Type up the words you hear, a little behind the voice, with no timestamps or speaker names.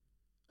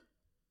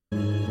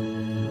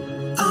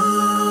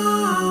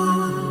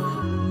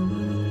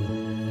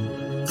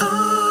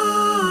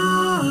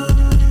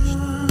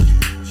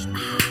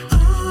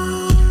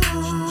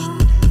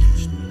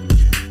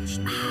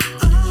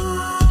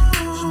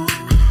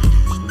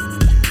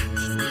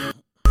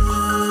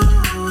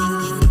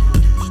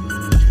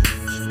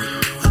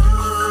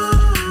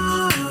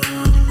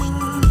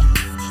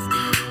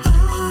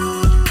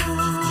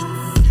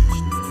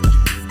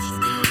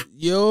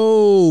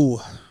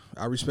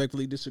I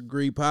Respectfully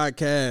Disagree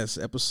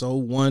podcast,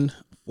 episode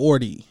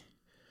 140.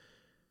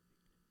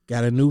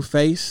 Got a new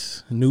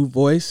face, a new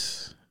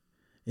voice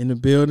in the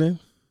building.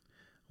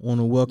 I want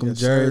to welcome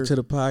Jared to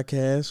the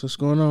podcast. What's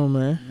going on,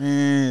 man?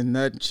 Man,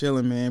 nothing,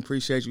 chilling, man.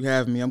 Appreciate you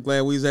having me. I'm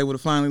glad we was able to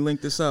finally link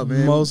this up,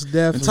 man. Most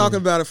definitely. Been talking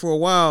about it for a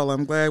while.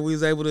 I'm glad we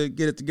was able to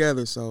get it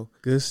together. So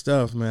good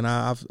stuff, man.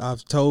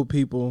 I've told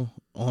people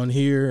on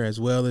here as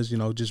well as,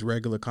 just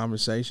regular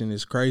conversation.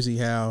 It's crazy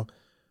how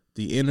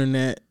the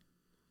internet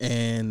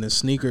and the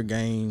sneaker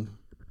game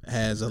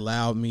has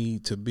allowed me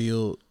to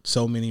build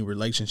so many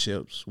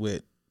relationships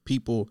with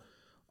people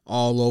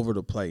all over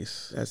the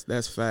place.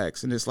 That's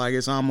facts. And it's like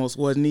it's almost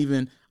wasn't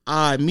even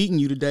I meeting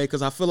you today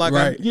because I feel like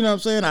right. you know what I'm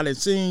saying? I didn't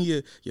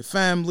see your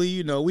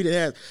family, we didn't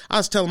have I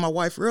was telling my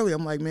wife earlier,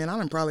 I'm like, man, I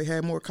done probably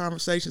had more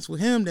conversations with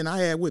him than I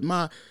had with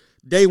my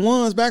day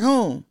ones back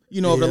home,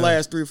 over the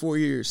last 3 or 4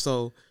 years.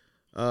 So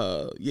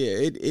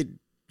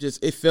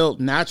it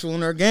felt natural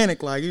and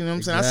organic, like, what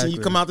I'm saying? I seen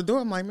you come out the door.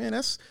 I'm like, man,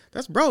 that's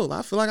bro.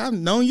 I feel like I've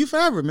known you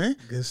forever, man.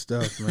 Good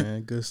stuff,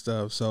 man. Good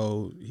stuff.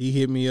 So he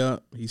hit me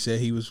up. He said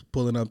he was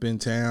pulling up in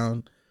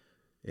town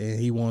and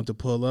he wanted to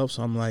pull up.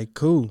 So I'm like,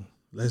 cool,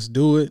 let's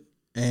do it.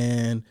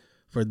 And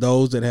for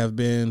those that have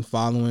been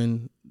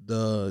following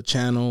the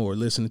channel or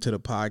listening to the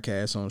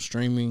podcast on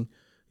streaming,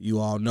 you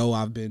all know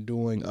I've been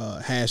doing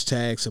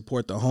hashtag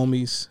support the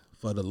homies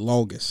for the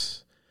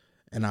longest.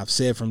 And I've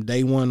said from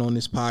day one on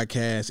this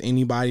podcast,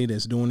 anybody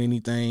that's doing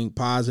anything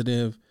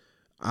positive,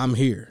 I'm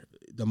here.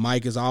 The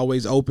mic is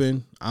always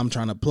open. I'm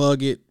trying to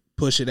plug it,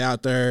 push it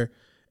out there,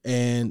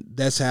 and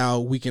that's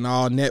how we can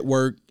all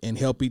network and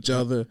help each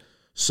other.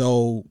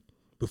 So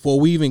before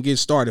we even get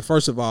started,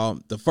 first of all,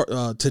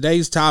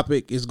 today's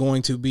topic is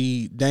going to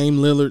be Dame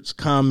Lillard's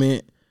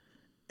comment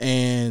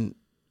and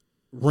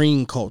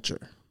ring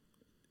culture.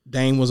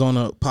 Dame was on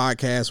a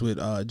podcast with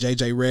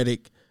JJ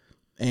Redick,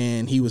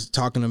 and he was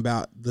talking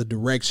about the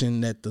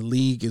direction that the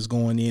league is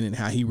going in and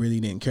how he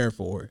really didn't care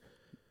for it.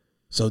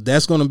 So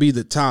that's going to be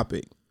the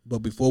topic. But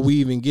before we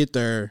even get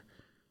there,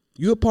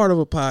 you're a part of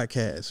a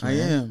podcast,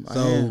 man. I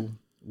am.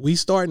 We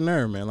starting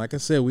there, man. Like I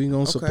said, we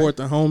going to support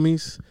the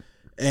homies.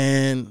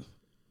 And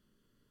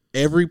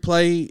every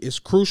play is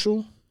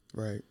crucial.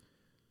 Right.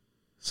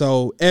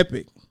 So,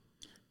 Epic.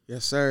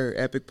 Yes, sir.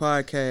 Epic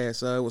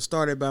podcast. It was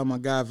started by my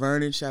guy,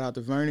 Vernon. Shout out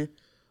to Vernon.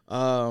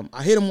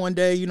 I hit him one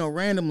day,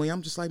 randomly.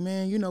 I'm just like,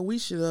 man, we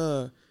should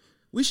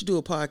do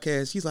a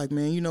podcast. He's like,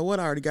 man, you know what?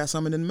 I already got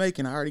something in the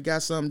making. I already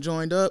got something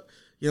joined up.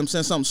 You know what I'm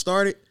saying? Something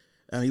started.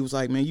 And he was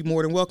like, man, you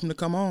more than welcome to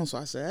come on. So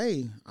I said,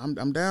 hey,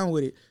 I'm down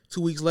with it. 2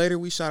 weeks later,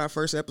 we shot our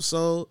first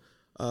episode.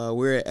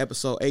 We're at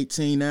episode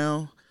 18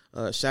 now.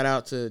 Shout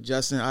out to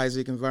Justin,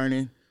 Isaac, and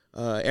Vernon.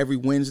 Every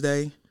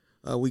Wednesday,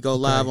 we go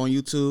live on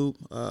YouTube.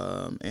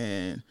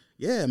 And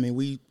yeah, I mean,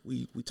 we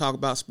talk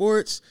about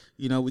sports,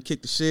 we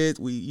kick the shit.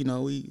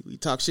 We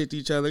talk shit to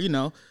each other,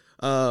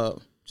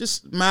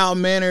 just mild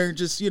manner,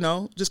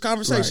 just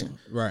conversation.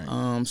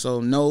 Right. So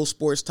no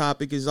sports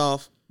topic is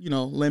off,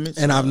 limits.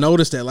 And I've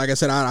noticed that, like I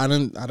said, I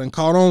done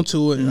caught on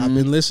to it. And I've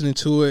been listening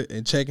to it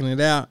and checking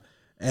it out.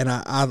 And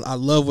I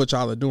love what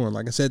y'all are doing.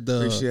 Like I said,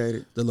 Appreciate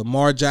it. The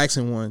Lamar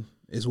Jackson one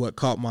is what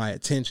caught my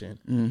attention.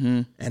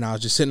 Mm-hmm. And I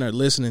was just sitting there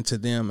listening to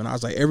them. And I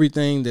was like,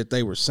 everything that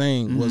they were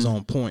saying was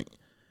on point.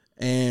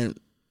 And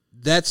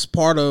that's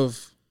part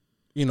of,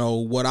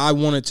 what I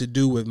wanted to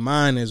do with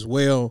mine as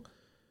well,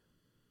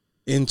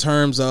 in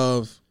terms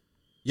of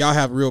y'all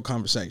have real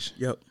conversation.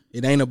 Yep.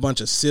 It ain't a bunch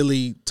of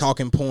silly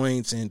talking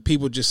points and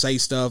people just say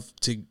stuff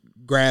to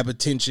grab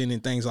attention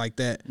and things like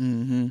that.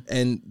 Mm-hmm.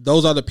 And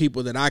those are the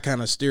people that I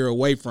kind of steer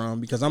away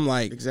from, because I'm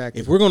like,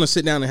 exactly, if we're going to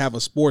sit down and have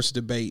a sports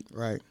debate,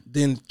 right,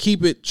 then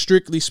keep it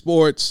strictly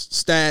sports,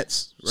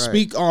 stats, right,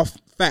 speak off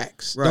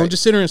facts. Right. Don't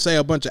just sit there and say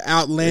a bunch of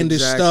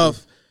outlandish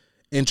stuff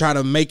and try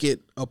to make it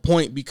a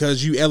point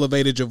because you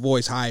elevated your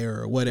voice higher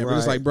or whatever. Right.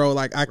 It's like, bro,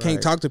 I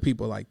can't talk to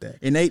people like that.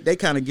 And they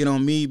kind of get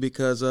on me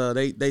because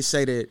they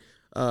say that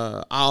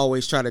I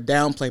always try to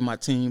downplay my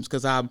teams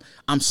because I'm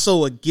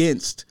so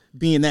against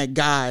being that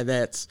guy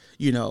that's,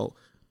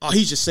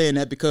 he's just saying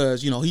that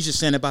because, he's just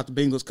saying about the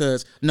Bengals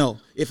because, no,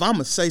 if I'm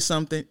going to say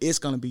something, it's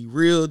going to be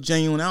real,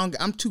 genuine.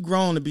 I'm too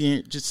grown to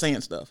be just saying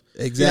stuff.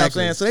 Exactly. You know what I'm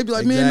saying? So they be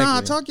like, man, nah,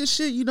 talk your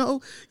shit, you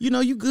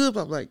good.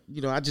 But I'm like,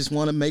 I just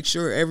want to make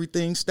sure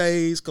everything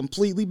stays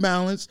completely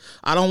balanced.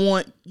 I don't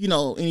want,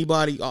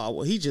 anybody,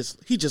 he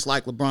just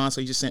like LeBron,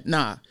 so he just saying,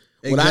 nah.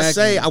 Exactly. What I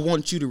say, I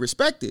want you to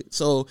respect it.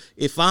 So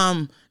if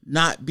I'm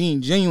not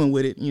being genuine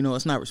with it,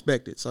 it's not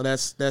respected. So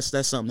that's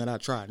something that I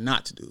try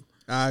not to do.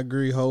 I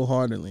agree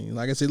wholeheartedly.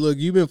 Like I said, look,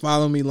 you've been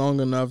following me long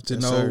enough to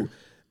know sir.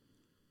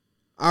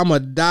 I'm a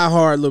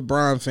diehard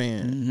LeBron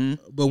fan. Mm-hmm.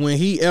 But when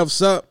he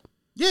F's up,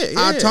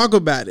 I talk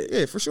about it.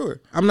 Yeah, for sure.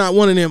 I'm not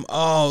one of them,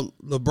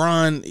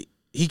 LeBron,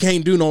 he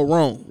can't do no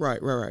wrong. Right.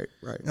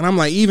 And I'm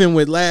like, even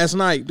with last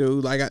night,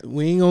 dude, like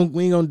we ain't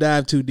gonna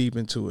dive too deep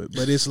into it,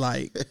 but it's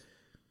like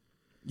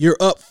you're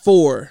up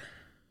 4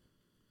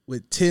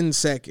 with 10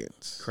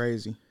 seconds.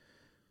 Crazy.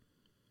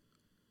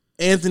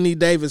 Anthony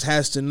Davis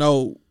has to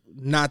know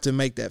not to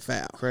make that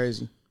foul.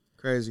 Crazy.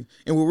 Crazy.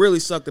 And what really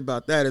sucked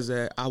about that is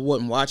that I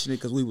wasn't watching it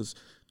because we was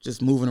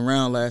just moving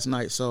around last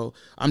night. So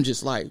I'm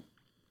just like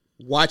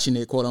watching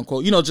it, quote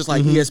unquote, just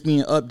like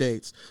ESPN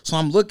updates. So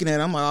I'm looking at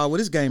it, I'm like, oh, well,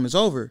 this game is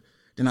over.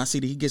 Then I see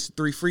that he gets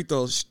 3 free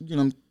throws,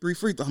 3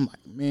 free throws. I'm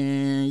like,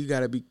 man, you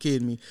got to be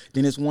kidding me.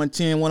 Then it's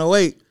 110,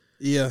 108.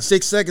 Yeah.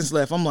 6 seconds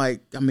left. I'm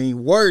like,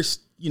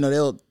 worst,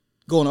 they'll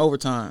go in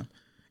overtime.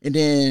 And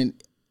then,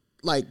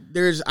 like,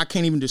 I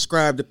can't even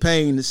describe the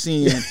pain to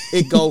seeing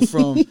it go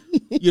from,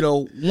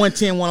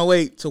 110,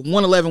 108 to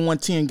 111,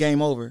 110,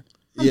 game over.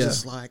 I'm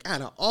just like,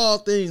 out of all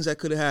things that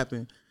could have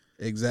happened.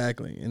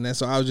 Exactly. And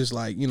that's why I was just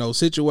like,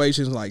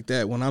 situations like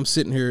that, when I'm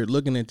sitting here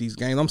looking at these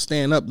games, I'm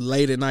staying up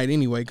late at night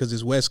anyway because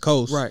it's West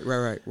Coast.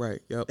 Right.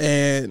 Yep.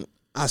 And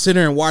I sit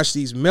here and watch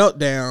these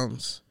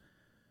meltdowns,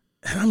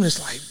 and I'm just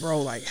like,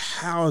 bro, like,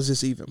 how is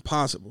this even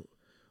possible?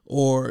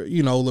 Or,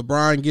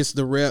 LeBron gets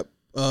the rep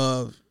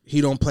of he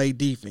don't play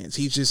defense.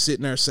 He's just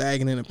sitting there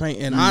sagging in the paint,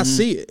 and I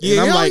see it.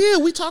 Yeah, and I'm like,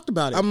 we talked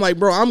about it. I'm like,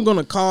 bro, I'm going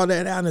to call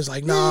that out. And it's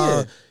like,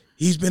 nah,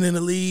 he's been in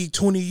the league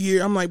 20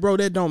 years. I'm like, bro,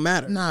 that don't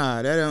matter.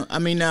 Nah, that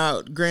don't.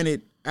 Now,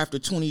 granted, after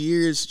 20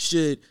 years,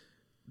 should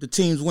the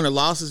team's win or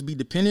losses be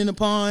dependent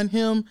upon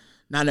him?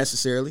 Not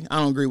necessarily. I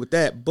don't agree with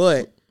that.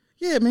 But,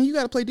 yeah, man, you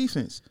got to play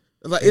defense.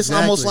 Like, it's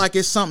almost like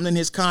it's something in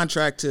his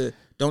contract to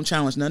don't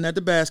challenge nothing at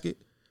the basket.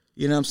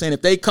 You know what I'm saying?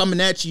 If they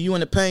coming at you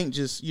in the paint,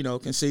 just,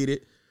 concede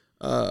it.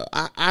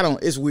 I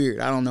don't. It's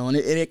weird. I don't know. And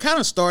it kind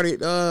of started,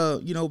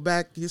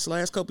 back his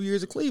last couple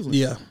years at Cleveland.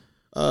 Yeah.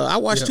 I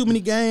watched too many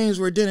games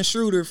where Dennis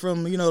Schroeder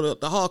from, the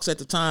Hawks at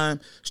the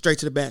time, straight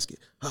to the basket,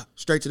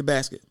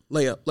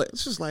 layup.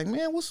 It's just like,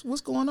 man,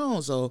 what's going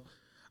on? So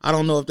I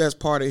don't know if that's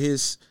part of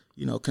his,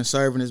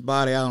 conserving his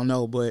body. I don't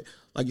know. But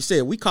like you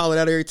said, we call it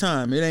out every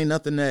time. It ain't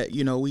nothing that,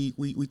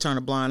 we turn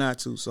a blind eye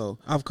to. So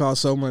I've caught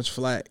so much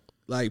flack.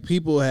 Like,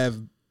 people have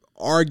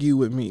argued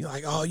with me,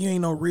 like, oh, you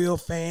ain't no real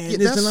fan.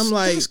 And I'm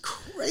like, that's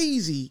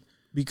crazy.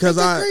 Because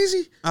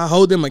crazy? I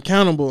hold them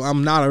accountable.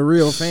 I'm not a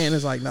real fan.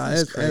 It's like, nah,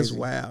 that's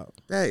wild.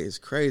 That is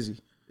crazy.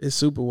 It's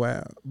super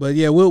wild. But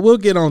yeah, we'll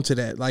get on to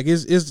that. Like,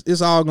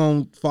 it's all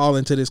gonna fall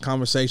into this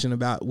conversation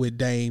with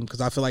Dame, because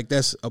I feel like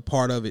that's a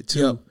part of it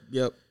too.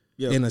 Yep.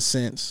 In a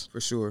sense. For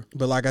sure.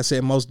 But like I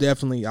said, most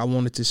definitely I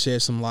wanted to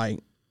shed some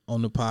light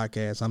on the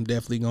podcast. I'm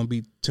definitely gonna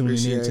be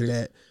tuning into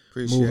that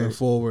moving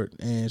forward.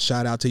 And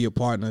shout out to your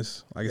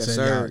partners. Like I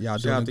said, y'all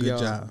doing a good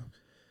job.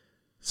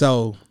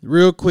 So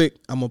real quick,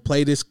 I'm gonna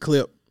play this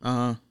clip.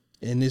 And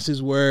this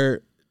is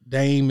where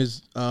Dame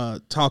is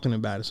talking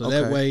about it. So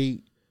that way,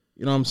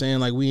 you know what I'm saying?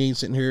 Like, we ain't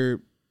sitting here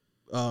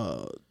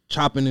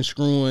chopping and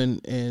screwing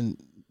and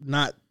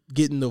not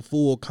getting the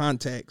full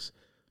context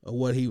of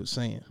what he was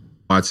saying.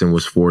 Watson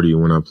was 40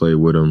 when I played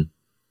with him.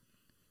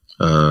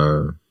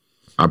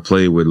 I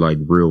played with like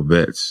real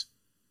vets,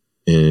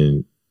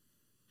 and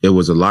it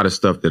was a lot of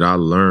stuff that I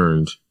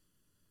learned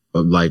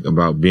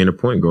about being a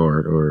point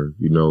guard, or,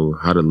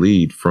 how to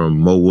lead, from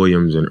Mo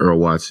Williams and Earl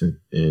Watson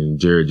and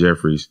Jared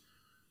Jeffries.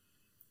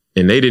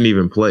 And they didn't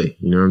even play,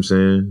 you know what I'm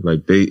saying?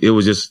 Like, it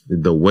was just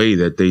the way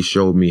that they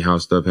showed me how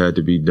stuff had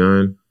to be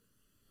done.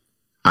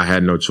 I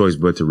had no choice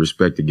but to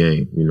respect the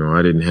game.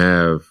 I didn't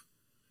have,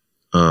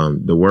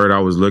 the word I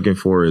was looking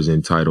for is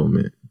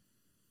entitlement.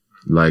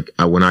 Like,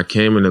 when I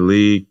came in the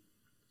league,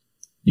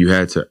 you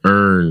had to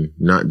earn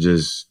not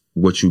just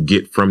what you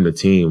get from the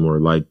team or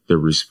like the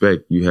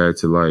respect. You had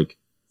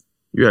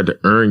to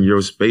earn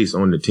your space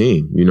on the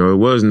team. It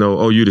was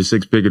no, you the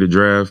 6th pick of the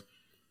draft.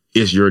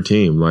 It's your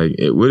team. Like,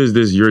 what is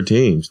this your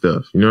team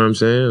stuff? You know what I'm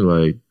saying?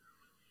 Like,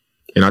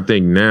 and I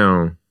think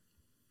now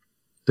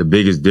the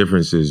biggest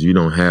difference is you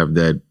don't have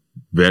that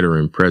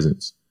veteran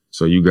presence.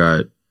 So you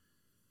got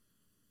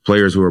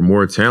players who are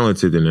more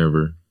talented than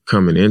ever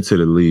coming into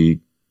the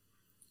league.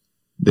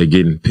 They're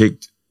getting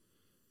picked,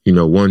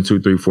 1,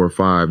 2, 3, 4,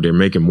 5. They're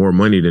making more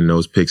money than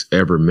those picks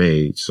ever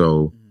made.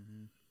 So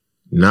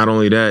not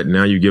only that,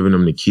 now you're giving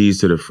them the keys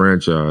to the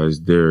franchise.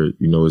 There's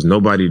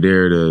nobody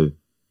there to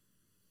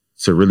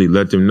really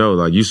let them know,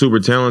 like, you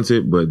super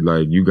talented, but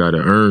like, you got to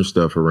earn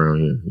stuff around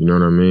here. You know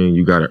what I mean?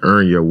 You got to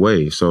earn your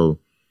way. So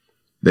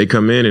they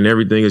come in and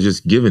everything is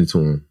just given to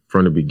them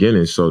from the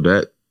beginning. So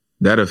that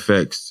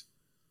affects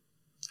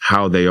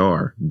how they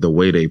are, the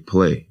way they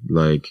play.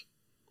 Like,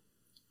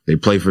 they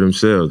play for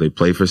themselves. They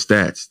play for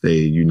stats.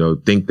 They,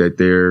 think that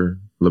they're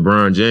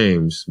LeBron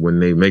James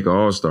when they make an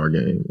all-star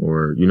game,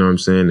 or, you know what I'm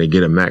saying? They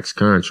get a max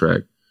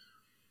contract.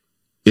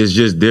 It's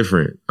just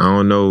different. I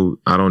don't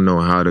know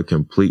how to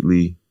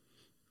completely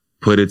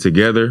put it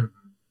together,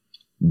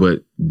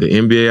 but the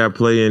NBA I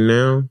play in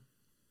now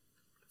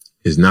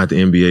is not the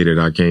NBA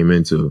that I came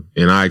into.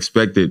 And I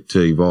expect it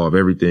to evolve.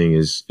 Everything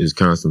is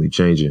constantly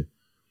changing.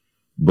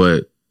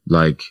 But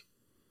like,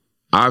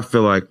 I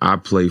feel like I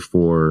play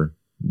for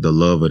the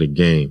love of the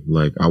game.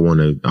 Like, I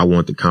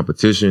want the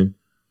competition.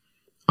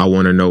 I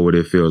want to know what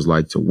it feels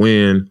like to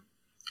win.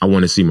 I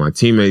want to see my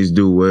teammates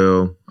do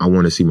well. I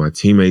want to see my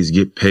teammates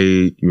get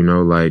paid.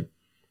 Like,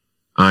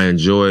 I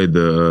enjoy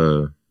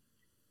the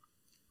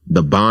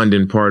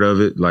bonding part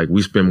of it. Like,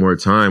 we spend more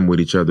time with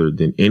each other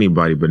than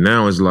anybody. But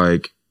now it's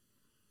like,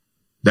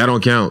 That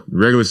don't count.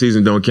 Regular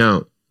season don't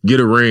count. Get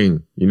a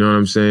ring. You know what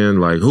I'm saying?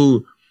 Like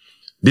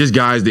this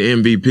guy's the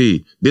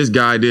MVP. This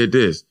guy did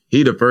this.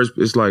 He the first.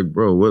 It's like,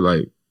 bro,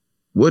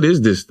 what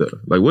is this stuff?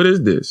 Like, what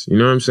is this? You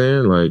know what I'm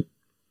saying? Like,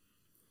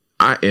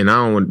 I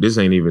don't want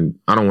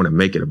to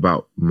make it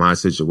about my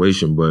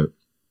situation, but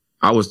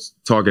I was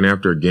talking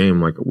after a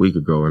game like a week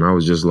ago, and I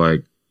was just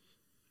like,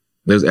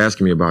 they was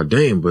asking me about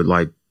Dame, but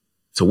like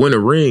to win a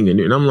ring.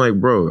 And I'm like,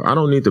 bro, I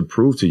don't need to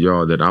prove to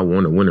y'all that I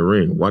want to win a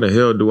ring. Why the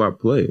hell do I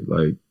play?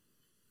 Like,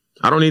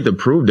 I don't need to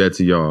prove that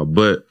to y'all,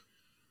 but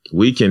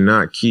we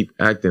cannot keep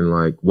acting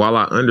like, while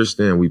I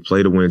understand we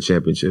play to win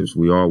championships,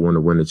 we all want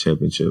to win a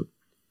championship.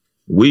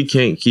 We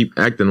can't keep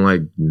acting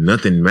like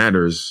nothing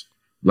matters.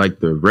 Like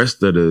the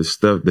rest of the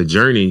stuff, the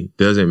journey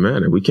doesn't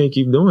matter. We can't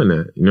keep doing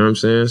that. You know what I'm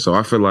saying? So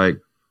I feel like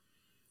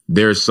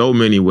there's so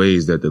many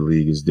ways that the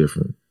league is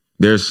different.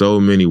 There's so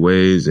many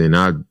ways. And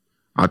I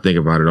think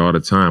about it all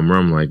the time where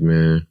I'm like,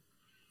 man,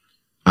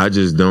 I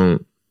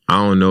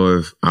don't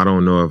know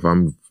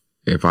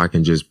if I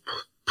can just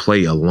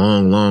play a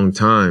long, long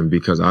time,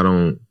 because I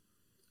don't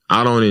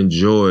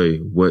enjoy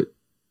what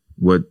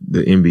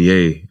the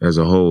NBA as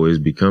a whole is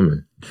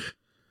becoming.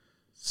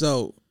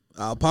 So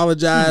I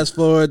apologize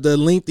for the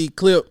lengthy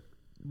clip,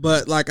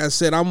 but like I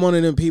said, I'm one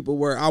of them people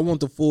where I want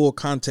the full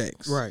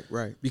context.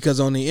 Right. Because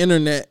on the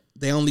internet,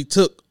 they only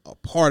took a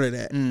part of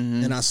that.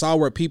 Mm-hmm. And I saw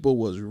where people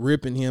was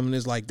ripping him, and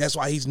it's like, that's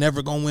why he's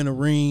never going to win a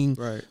ring,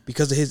 right?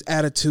 Because of his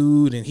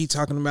attitude, and he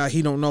talking about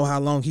he don't know how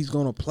long he's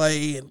going to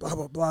play and blah,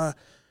 blah, blah.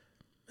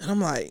 And I'm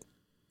like,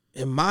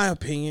 in my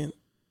opinion,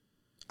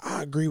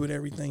 I agree with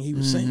everything he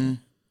was saying.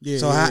 Yeah.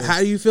 So how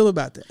do you feel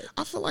about that?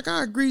 I feel like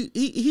I agree.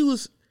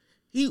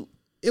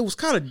 It was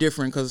kind of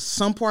different, because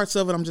some parts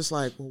of it I'm just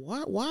like,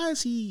 well, why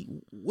is he,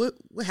 what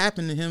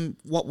happened to him?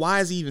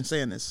 Why is he even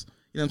saying this?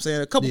 You know what I'm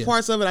saying? A couple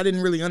parts of it I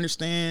didn't really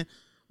understand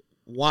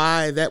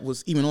why that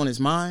was even on his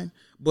mind.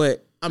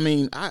 But I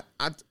mean, I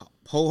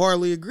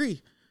wholeheartedly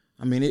agree.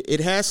 I mean, it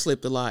has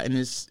slipped a lot,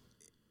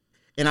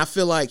 and I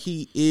feel like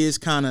he is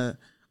kind of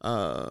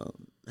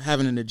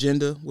having an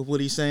agenda with what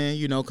he's saying,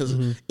 you know,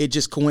 because it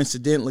just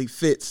coincidentally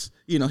fits,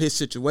 you know, his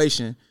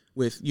situation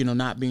with, you know,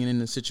 not being in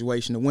the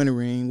situation to win a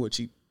ring, which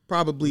he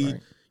probably,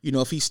 you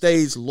know, if he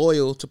stays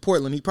loyal to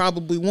Portland, he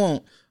probably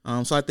won't.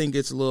 So I think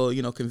it's a little,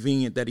 you know,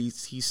 convenient that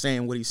he's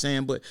saying what he's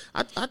saying, but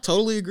I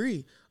totally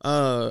agree.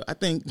 I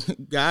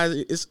think guys,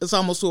 it's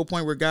almost to a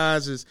point where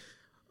guys is,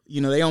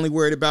 you know, they only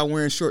worried about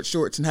wearing short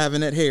shorts and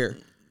having that hair.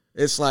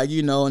 It's like,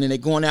 you know, and then they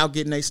going out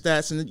getting their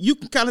stats, and you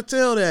can kind of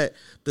tell that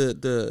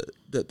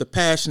the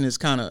passion is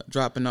kind of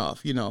dropping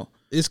off, you know.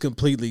 It's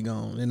completely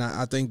gone, and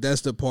I think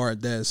that's the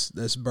part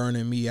that's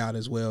burning me out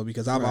as well,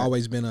 because I've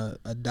always been a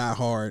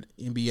diehard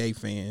NBA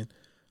fan.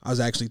 I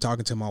was actually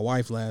talking to my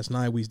wife last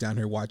night. We was down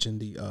here watching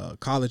the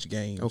college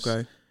games.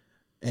 Okay.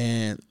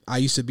 And I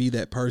used to be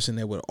that person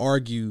that would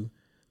argue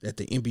that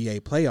the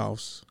NBA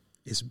playoffs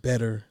is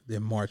better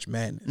than March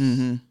Madness.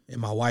 Mm-hmm.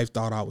 And my wife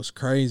thought I was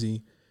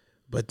crazy.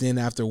 But then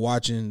after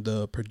watching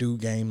the Purdue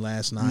game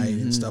last night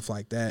and stuff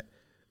like that,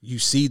 you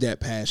see that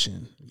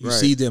passion. You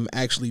see them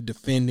actually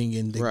defending,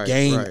 and the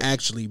game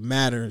actually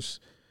matters.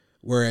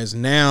 Whereas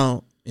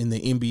now in the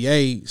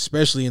NBA,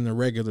 especially in the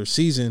regular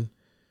season,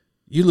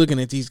 you're looking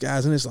at these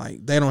guys, and it's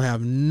like they don't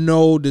have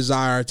no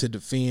desire to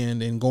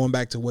defend. And going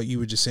back to what you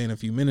were just saying a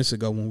few minutes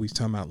ago when we was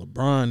talking about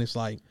LeBron, it's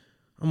like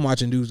I'm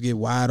watching dudes get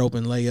wide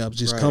open layups,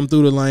 just come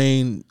through the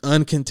lane,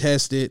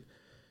 uncontested.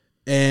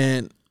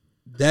 And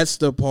that's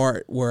the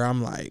part where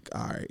I'm like,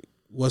 all right,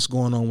 what's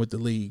going on with the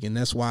league? And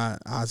that's why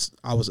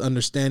I was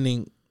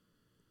understanding,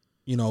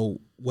 you know,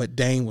 what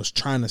Dame was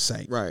trying to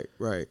say.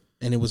 Right.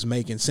 And it was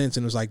making sense.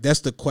 And it was like,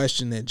 that's the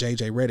question that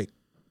J.J. Redick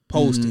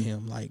posed to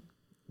him. Like,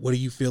 what do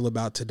you feel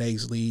about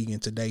today's league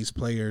and today's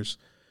players?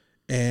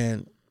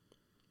 And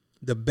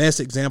the best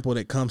example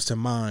that comes to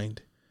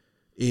mind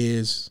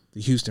is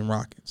the Houston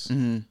Rockets.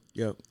 Mm-hmm.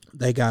 Yep.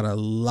 They got a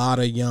lot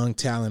of young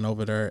talent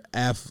over there,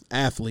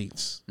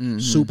 athletes,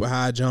 super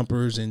high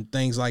jumpers and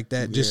things like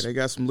that. Yeah, they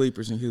got some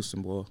leapers in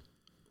Houston, boy.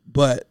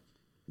 But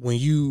when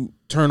you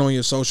turn on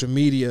your social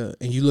media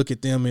and you look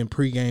at them in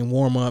pregame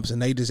warm-ups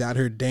and they just out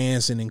here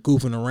dancing and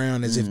goofing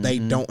around as if they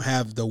don't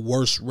have the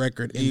worst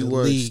record in the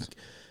league.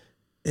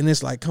 And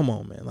it's like, come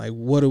on, man. Like,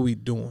 what are we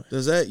doing?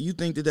 You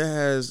think that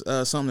has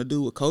something to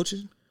do with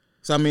coaching?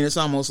 So, I mean, it's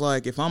almost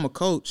like if I'm a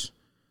coach,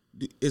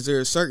 is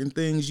there certain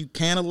things you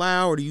can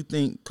allow, or do you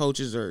think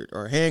coaches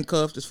are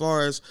handcuffed as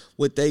far as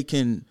what they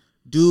can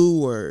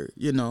do, or,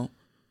 you know?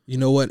 You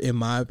know what, in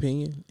my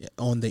opinion,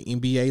 on the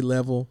NBA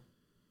level,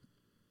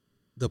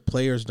 the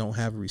players don't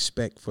have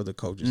respect for the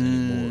coaches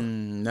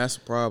anymore. That's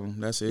a problem.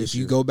 That's an issue. If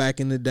you go back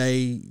in the day,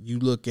 you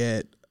look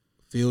at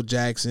Phil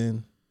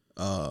Jackson,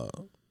 Carl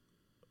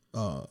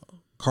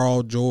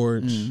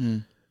George,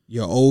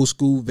 your old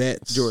school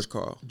vets. George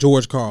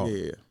Karl.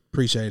 Yeah.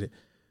 Appreciate it.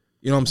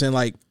 You know what I'm saying?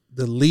 Like,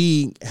 the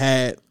league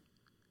had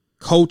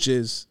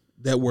coaches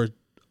that were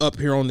up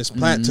here on this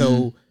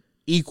plateau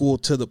equal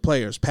to the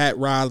players, Pat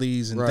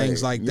Riley's and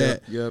things like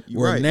that. Yep.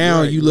 Where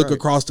now you look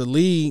across the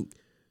league,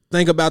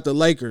 think about the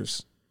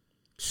Lakers.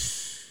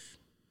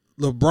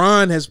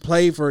 LeBron has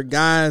played for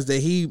guys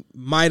that he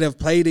might have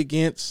played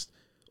against,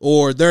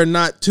 or they're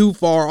not too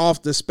far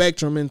off the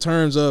spectrum in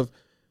terms of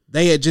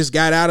they had just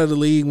got out of the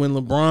league when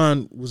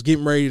LeBron was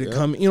getting ready to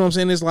come. You know what I'm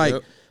saying? It's like,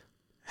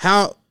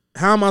 how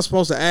am I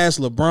supposed to ask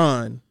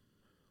LeBron,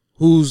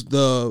 who's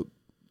the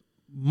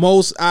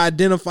most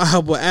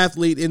identifiable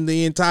athlete in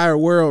the entire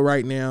world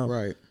right now,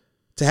 right,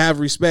 to have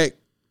respect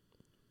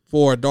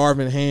for a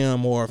Darvin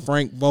Ham or a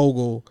Frank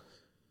Vogel?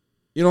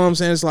 You know what I'm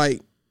saying? It's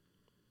like,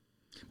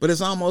 but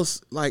it's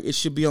almost like it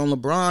should be on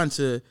LeBron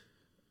to,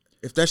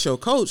 if that's your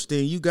coach,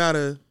 then you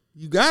gotta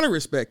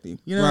respect him.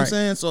 You know what I'm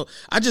saying? So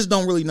I just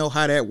don't really know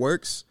how that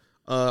works.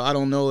 I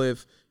don't know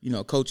if,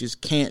 coaches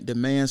can't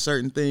demand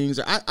certain things.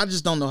 I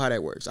just don't know how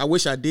that works. I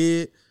wish I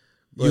did.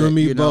 But, you and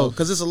me both.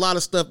 Because there's a lot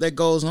of stuff that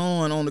goes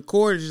on the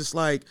court. It's just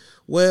like,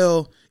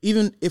 well,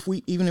 even if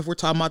we're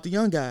talking about the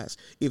young guys,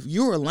 if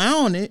you're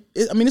allowing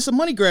it's a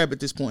money grab at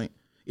this point.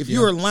 If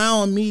you're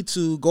allowing me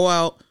to go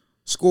out,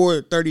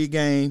 score 30 a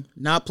game,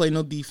 not play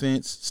no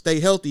defense, stay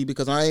healthy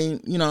because I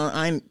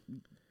ain't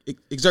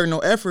exerting no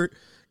effort,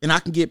 and I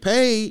can get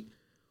paid,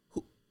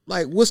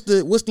 like what's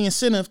the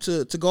incentive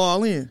to go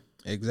all in?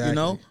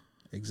 Exactly.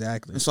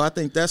 Exactly. And so I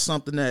think that's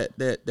something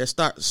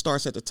that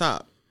starts at the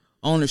top.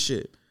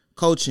 Ownership,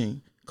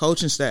 coaching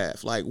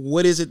staff. Like,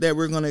 what is it that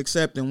we're going to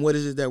accept and what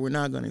is it that we're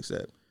not going to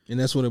accept? And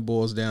that's what it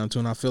boils down to.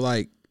 And I feel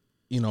like,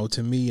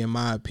 to me, in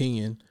my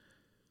opinion,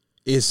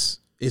 it's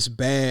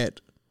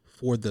bad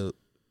for the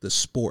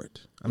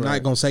sport. I'm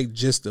not going to say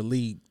just the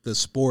league, the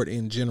sport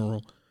in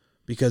general,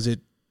 because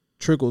it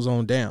trickles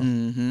on down.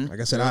 Mm-hmm.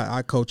 Like I said,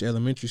 I coach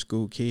elementary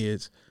school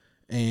kids,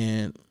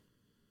 and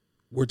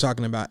we're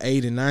talking about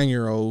 8 and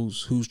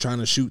 9-year-olds who's trying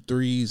to shoot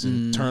threes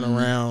and turn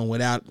around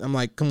without. I'm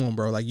like, come on,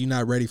 bro. Like, you're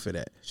not ready for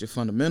that. It's your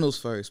fundamentals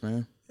first,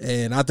 man.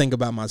 And I think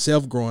about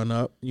myself growing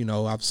up.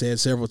 I've said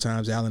several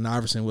times Allen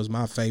Iverson was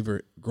my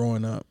favorite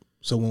growing up.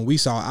 So when we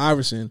saw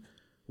Iverson,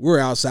 we're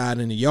outside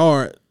in the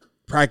yard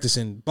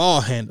practicing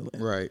ball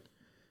handling. Right.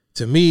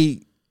 To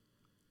me,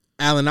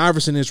 Allen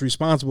Iverson is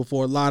responsible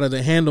for a lot of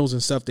the handles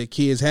and stuff that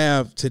kids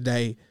have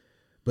today.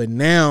 But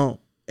now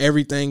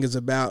everything is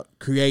about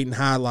creating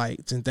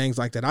highlights and things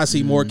like that. I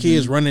see more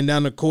kids running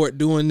down the court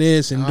doing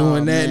this and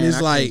doing that. And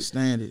it's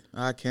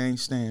I can't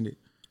stand it.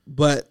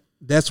 But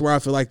that's where I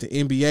feel like the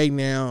NBA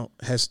now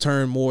has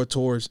turned more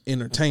towards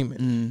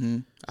entertainment. Mm-hmm.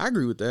 I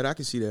agree with that. I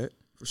can see that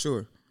for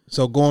sure.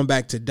 So going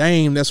back to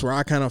Dame, that's where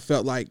I kind of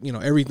felt like,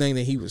 everything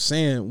that he was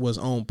saying was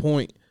on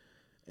point.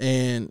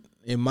 And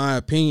in my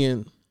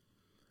opinion,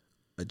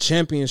 a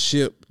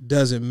championship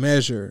doesn't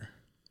measure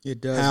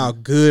how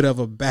good of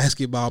a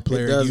basketball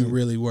player you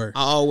really were.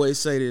 I always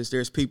say this.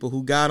 There's people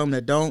who got them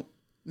that don't,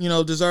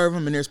 deserve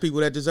them, and there's people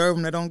that deserve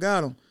them that don't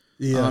got them.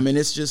 Yeah. And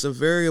it's just a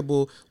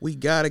variable. We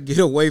got to get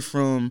away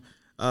from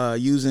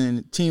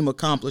using team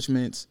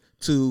accomplishments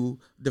to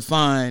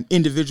define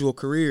individual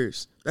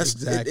careers.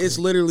 It's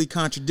literally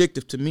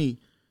contradictory to me.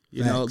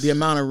 The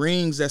amount of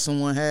rings that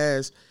someone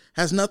has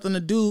nothing to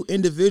do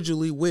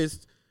individually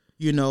with,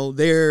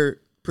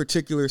 their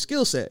particular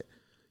skill set.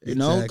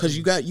 Because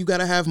you got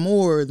to have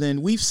more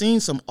than. We've seen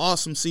some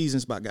awesome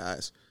seasons by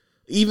guys,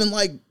 even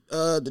like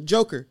the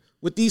Joker.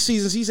 With these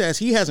seasons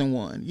he hasn't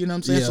won. You know what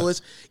I'm saying? Yeah. So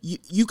it's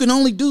you can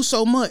only do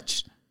so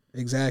much.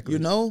 Exactly.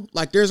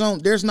 Like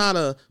there's not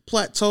a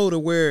plateau to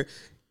where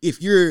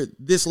if you're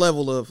this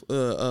level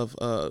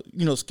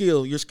of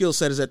skill, your skill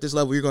set is at this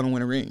level, you're going to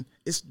win a ring.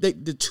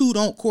 The two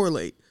don't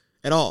correlate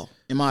at all,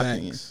 in my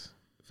opinion.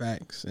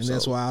 Facts. And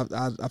that's why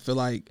I feel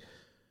like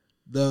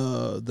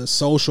the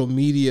social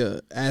media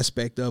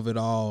aspect of it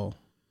all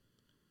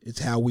is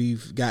how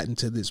we've gotten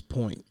to this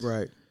point.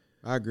 Right.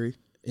 I agree.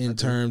 In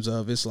terms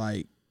of, it's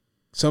like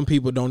some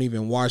people don't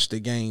even watch the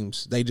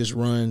games. They just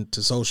run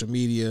to social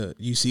media.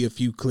 You see a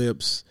few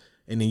clips,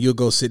 and then you'll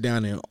go sit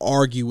down and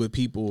argue with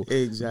people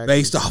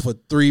based off a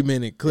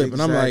 3-minute clip.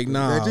 And I'm like,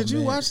 nah, did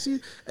you watch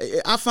these?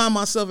 I find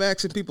myself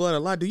asking people at a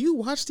lot, do you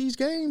watch these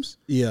games?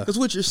 Yeah. Because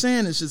what you're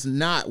saying is just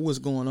not what's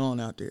going on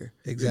out there.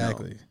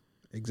 Exactly.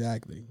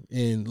 Exactly.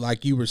 And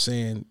like you were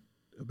saying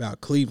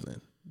about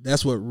Cleveland,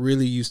 that's what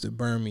really used to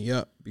burn me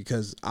up,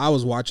 because I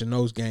was watching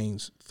those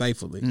games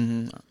faithfully.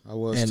 I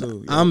was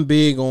too. Yeah. I'm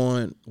big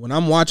on, when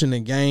I'm watching the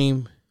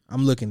game,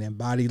 I'm looking at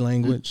body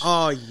language.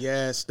 Oh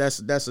yes, that's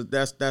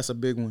a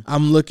big one.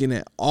 I'm looking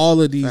at all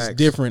of these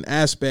different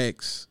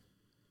aspects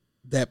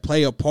that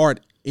play a part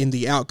in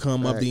the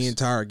outcome of the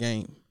entire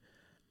game.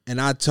 And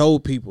I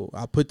told people,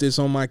 I put this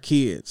on my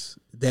kids,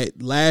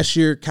 that last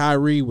year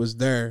Kyrie was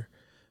there.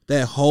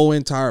 That whole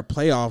entire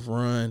playoff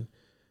run,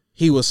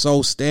 he was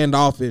so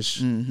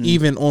standoffish,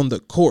 even on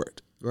the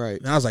court. Right.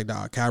 And I was like,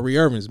 dog, Kyrie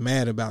Irving's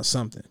mad about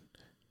something.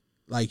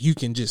 Like, you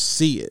can just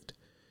see it.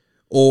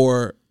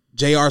 Or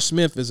J.R.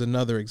 Smith is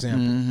another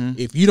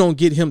example. If you don't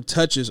get him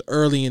touches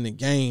early in the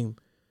game,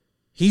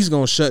 he's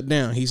going to shut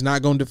down. He's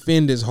not going to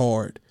defend as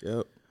hard.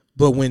 Yep.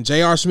 But when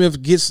J.R.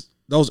 Smith gets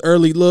those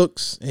early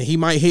looks, and he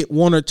might hit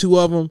one or two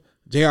of them,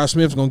 J.R.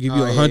 Smith's gonna give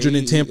you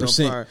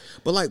 110%.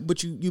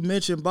 But you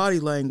mentioned body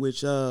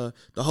language, the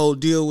whole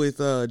deal with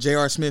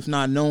J.R. Smith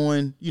not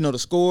knowing, the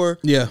score.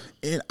 Yeah.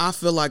 And I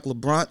feel like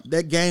LeBron,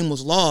 that game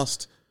was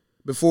lost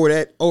before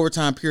that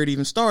overtime period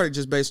even started,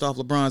 just based off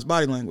LeBron's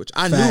body language.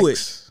 I knew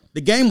it.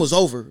 The game was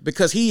over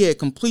because he had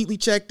completely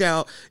checked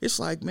out. It's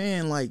like,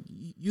 man, like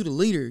you the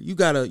leader. You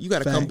gotta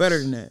come better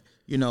than that.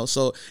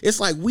 So it's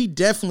like we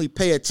definitely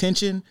pay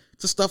attention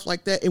to stuff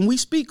like that and we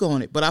speak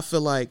on it. But I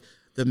feel like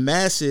the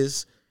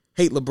masses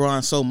hate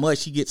LeBron so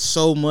much. He gets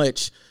so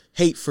much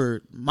hate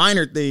for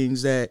minor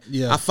things that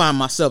I find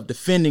myself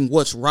defending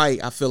what's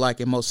right, I feel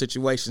like, in most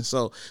situations.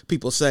 So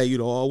people say,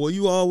 oh, well,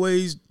 you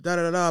always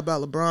da-da-da-da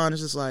about LeBron.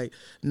 It's just like,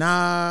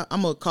 nah,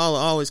 I'm going to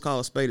always call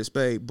a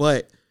spade.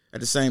 But at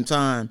the same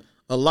time,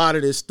 a lot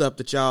of this stuff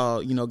that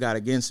y'all, got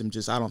against him,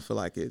 I don't feel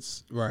like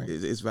it's right.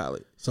 It's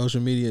valid.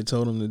 Social media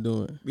told him to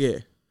do it. Yeah.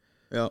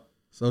 Yep.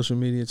 Social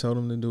media told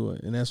him to do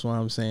it. And that's why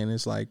I'm saying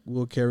it's like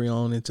we'll carry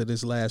on into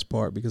this last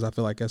part because I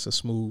feel like that's a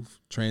smooth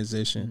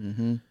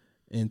transition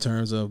in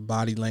terms of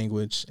body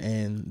language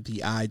and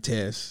the eye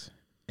test.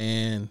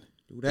 And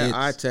that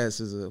eye test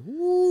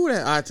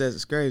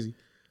is crazy.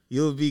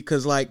 You'll be,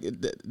 because like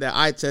that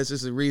eye test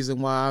is the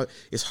reason why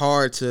it's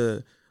hard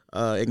to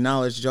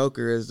acknowledge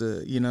Joker as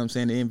the, the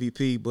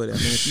MVP. But I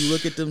mean, if you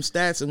look at them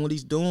stats and what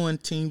he's doing,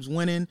 teams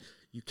winning,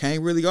 you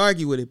can't really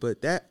argue with it.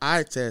 But that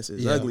eye test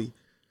is ugly.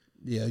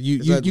 Yeah,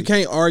 you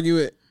can't argue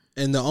it.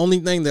 And the only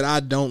thing that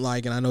I don't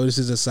like, and I know this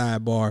is a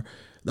sidebar,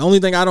 the only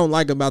thing I don't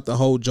like about the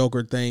whole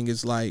Joker thing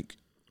is like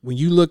when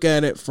you look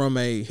at it from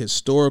a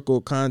historical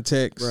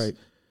context, right?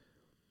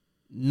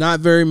 Not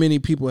very many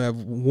people have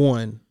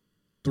won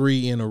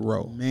 3 in a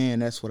row. Man,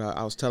 that's what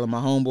I was telling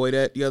my homeboy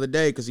that the other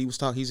day because he was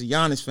talking. He's a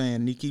Giannis fan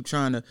and he keep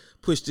trying to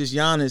push this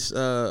Giannis,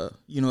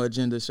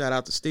 agenda. Shout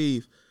out to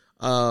Steve.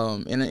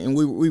 And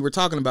we were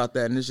talking about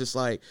that, and it's just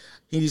like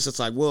he's just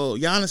like, well,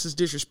 Giannis is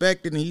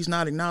disrespected and he's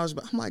not acknowledged.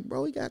 But I'm like,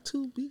 bro, he got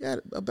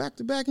a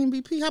back-to-back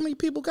MVP. How many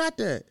people got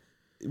that?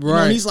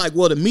 Right. And he's like,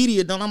 well, the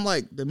media don't. I'm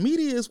like, the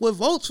media is what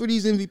votes for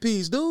these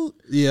MVPs, dude.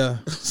 Yeah.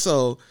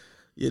 So,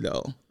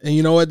 and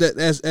you know what?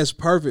 That's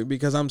perfect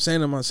because I'm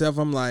saying to myself,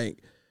 I'm like,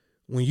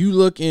 when you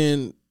look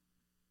in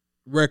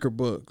record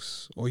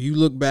books or you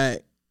look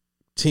back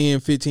 10,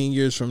 15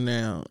 years from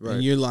now,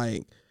 and you're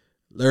like,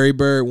 Larry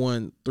Bird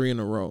won 3 in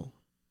a row.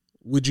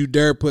 Would you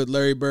dare put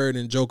Larry Bird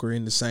and Joker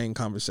in the same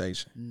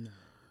conversation? No.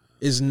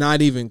 It's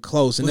not even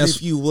close. And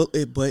if you look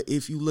at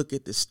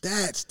the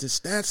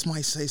stats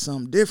might say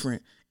something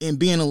different. And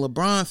being a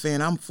LeBron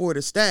fan, I'm for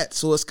the stats.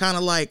 So it's kind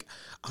of like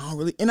I don't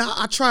really, and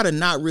I try to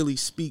not really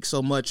speak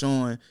so much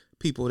on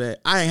people that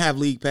I ain't have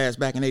league pass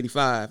back in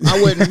 '85.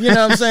 I wouldn't, you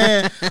know what I'm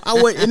saying?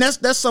 I would, and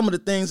that's some of the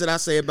things that I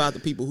say about the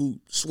people who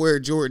swear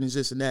Jordan is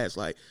this and that. It's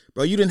like,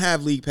 bro, you didn't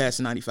have league pass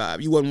in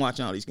 '95. You wasn't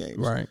watching all these games,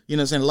 right? You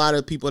know what I'm saying? A lot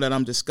of the people that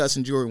I'm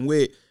discussing Jordan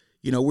with,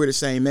 we're the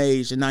same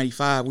age. In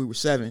 '95, we were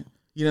 7.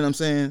 You know what I'm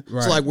saying?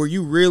 Right. So like, were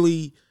you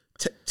really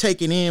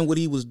taking in what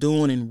he was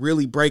doing and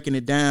really breaking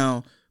it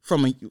down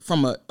from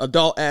a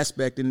adult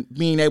aspect and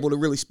being able to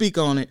really speak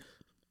on it?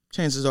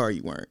 Chances are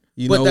you weren't.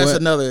 But that's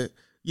another.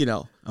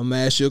 I'm gonna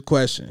ask you a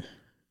question,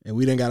 and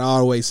we done got all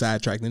the way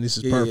sidetracked, and this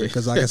is perfect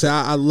because, like I said,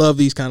 I love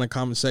these kind of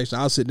conversations.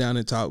 I'll sit down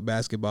and talk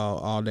basketball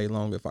all day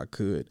long if I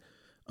could.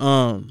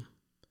 I'm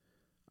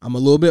a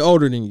little bit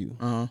older than you,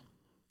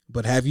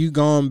 but have you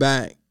gone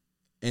back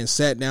and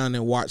sat down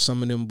and watched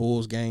some of them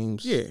Bulls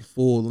games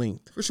full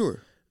length? For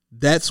sure.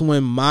 That's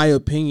when my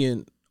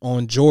opinion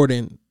on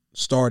Jordan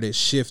started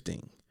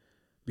shifting.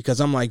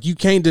 Because I'm like, you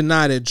can't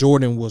deny that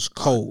Jordan was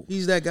cold.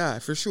 He's that guy,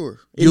 for sure.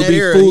 You'll be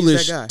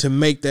foolish to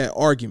make that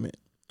argument.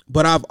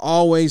 But I've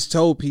always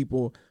told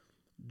people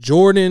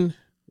Jordan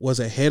was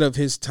ahead of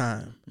his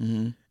time.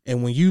 Mm-hmm.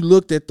 And when you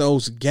looked at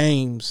those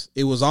games,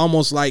 it was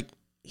almost like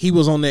he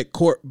was on that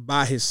court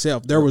by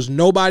himself. There was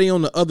nobody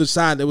on the other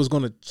side that was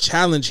going to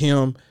challenge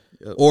him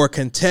or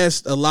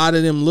contest a lot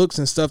of them looks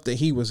and stuff that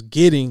he was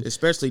getting.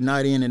 Especially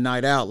night in and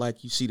night out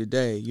like you see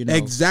today.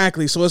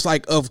 Exactly. So it's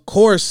like, of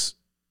course,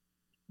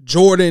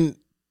 Jordan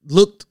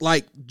looked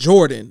like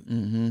Jordan.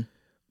 Mm-hmm.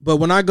 But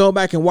when I go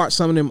back and watch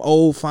some of them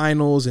old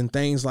finals and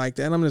things like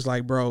that, I'm just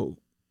like, bro,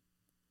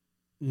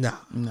 nah.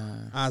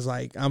 I was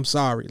like, I'm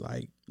sorry.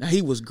 Like, now,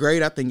 he was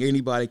great. I think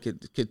anybody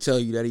could tell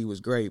you that he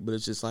was great. But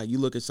it's just like, you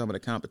look at some of the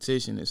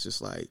competition, it's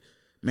just like,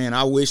 man,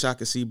 I wish I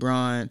could see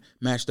Brian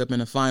matched up in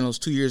the finals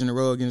 2 years in a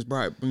row against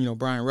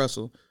Brian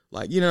Russell.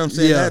 Like, you know what I'm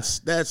saying?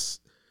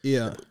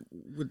 Yeah.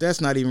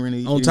 That's not even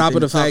really on top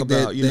of the fact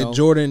that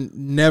Jordan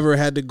never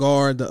had to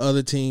guard the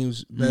other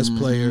team's best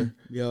player.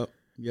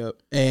 Yep.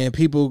 And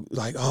people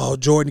like, oh,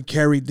 Jordan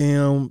carried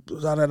them.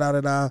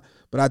 Da.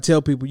 But I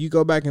tell people, you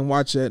go back and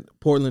watch that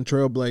Portland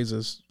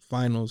Trailblazers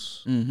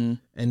finals and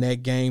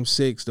that game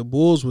 6, the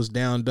Bulls was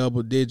down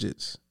double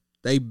digits.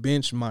 They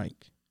benched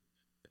Mike.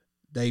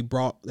 They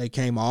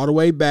came all the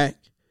way back.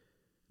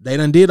 They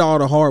done did all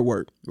the hard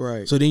work.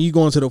 Right. So then you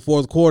go into the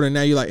fourth quarter, and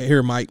now you're like,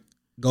 here, Mike,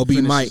 go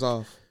beat Mike.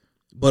 Off.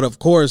 But of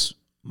course,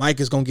 Mike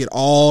is going to get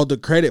all the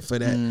credit for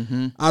that.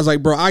 Mm-hmm. I was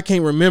like, bro, I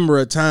can't remember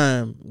a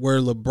time where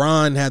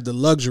LeBron had the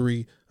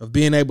luxury of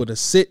being able to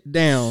sit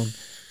down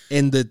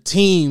and the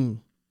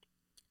team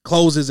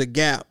closes a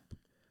gap.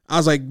 I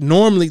was like,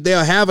 normally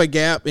they'll have a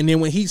gap, and then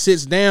when he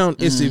sits down,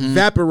 it's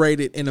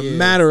evaporated in a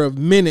matter of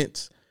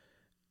minutes,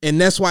 and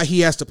that's why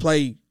he has to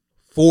play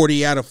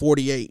 40 out of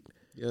 48.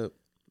 Yep.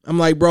 I'm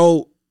like,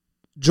 bro,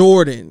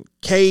 Jordan,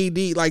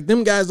 KD, like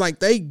them guys, like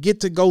they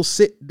get to go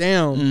sit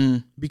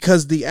down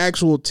because the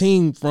actual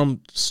team from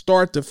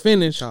start to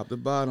finish, top to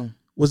bottom,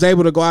 was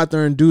able to go out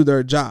there and do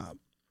their job.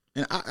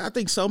 And I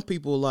think some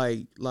people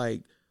like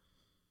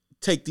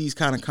take these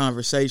kind of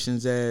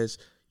conversations as,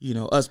 you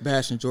know, us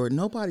bashing Jordan.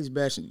 Nobody's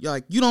bashing.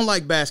 Like, you don't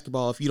like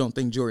basketball if you don't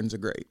think Jordans are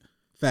great.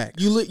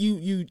 Facts.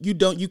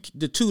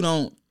 The two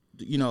don't,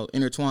 you know,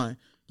 intertwine.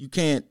 You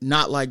can't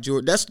not like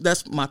Jordan.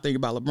 That's my thing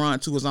about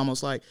LeBron too. Is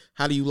almost like,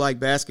 how do you like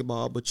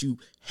basketball but you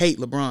hate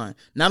LeBron?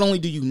 Not only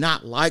do you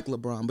not like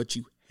LeBron, but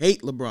you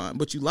hate LeBron,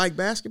 but you like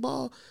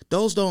basketball.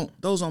 Those don't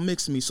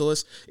mix to me. So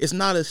it's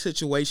not a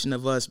situation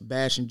of us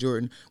bashing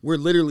Jordan. We're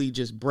literally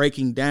just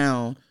breaking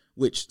down,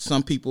 which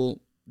some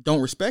people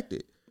don't respect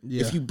it.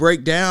 Yeah. If you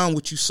break down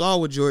what you saw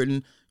with Jordan,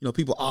 you know,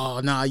 people,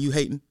 oh, nah, you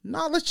hating.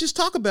 Nah, let's just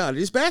talk about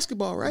it. It's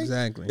basketball, right?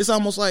 Exactly. It's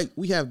almost like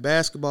we have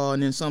basketball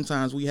and then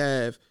sometimes we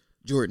have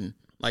Jordan.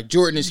 Like,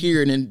 Jordan is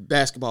here and then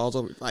basketball's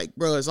over. Like,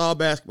 bro, it's all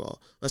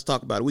basketball. Let's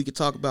talk about it. We could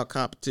talk about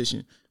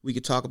competition. We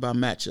could talk about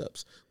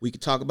matchups. We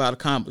could talk about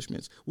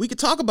accomplishments. We could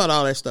talk about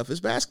all that stuff. It's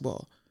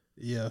basketball.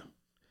 Yeah,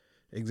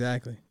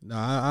 exactly. No,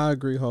 I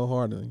agree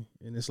wholeheartedly.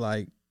 And it's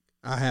like,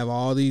 I have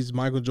all these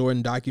Michael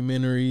Jordan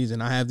documentaries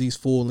and I have these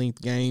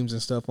full-length games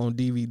and stuff on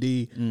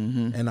DVD.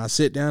 And I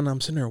sit down and I'm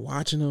sitting there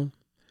watching them.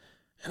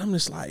 And I'm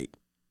just like,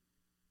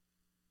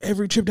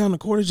 every trip down the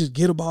court is just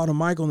get a ball to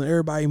Michael and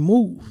everybody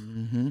move.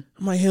 I'm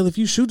like, hell, if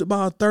you shoot the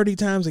ball 30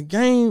 times a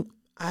game,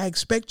 I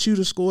expect you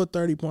to score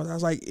 30 points. I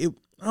was like,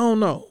 I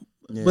don't know.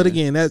 Yeah. But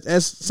again,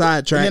 that's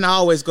sidetrack. And then I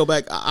always go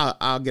back.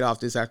 I'll get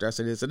off this after I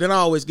say this. And then I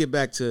always get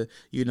back to,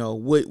 you know,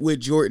 with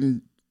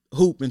Jordan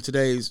hoop in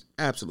today's,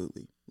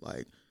 absolutely.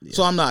 Like,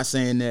 so I'm not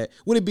saying that.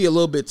 Would it be a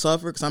little bit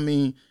tougher? Because, I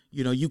mean,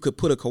 you know, you could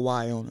put a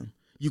Kawhi on him.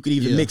 You could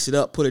even mix it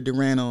up, put a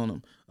Durant on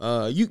him.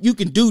 You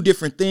can do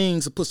different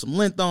things to put some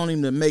length on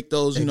him to make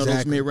those, you know,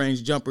 those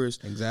mid-range jumpers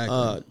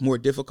more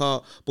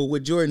difficult. But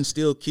would Jordan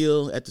still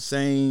kill at the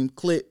same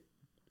clip?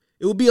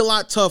 It would be a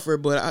lot tougher,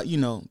 but, you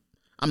know,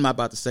 I'm not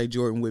about to say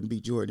Jordan wouldn't be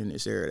Jordan in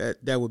this era.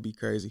 That would be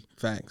crazy.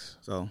 Facts.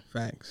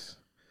 Facts.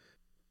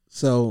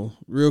 So,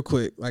 real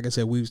quick, like I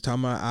said, we was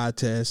talking about eye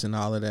tests and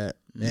all of that.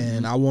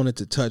 And I wanted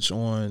to touch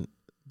on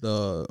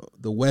the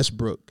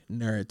Westbrook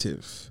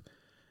narrative.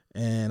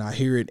 And I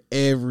hear it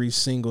every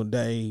single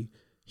day.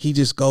 He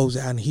just goes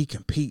out and he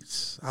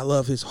competes. I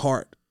love his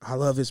heart. I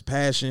love his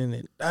passion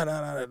and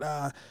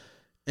da-da-da-da-da.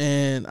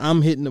 And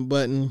I'm hitting the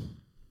button.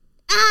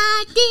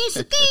 I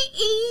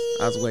disagree.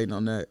 I was waiting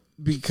on that.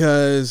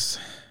 Because,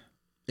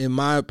 in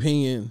my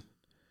opinion,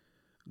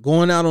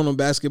 going out on a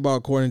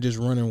basketball court and just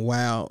running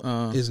wild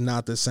is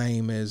not the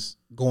same as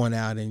going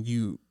out and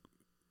you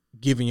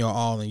giving your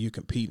all and you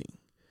competing.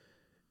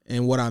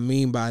 And what I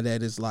mean by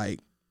that is, like,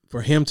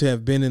 for him to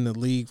have been in the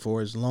league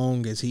for as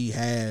long as he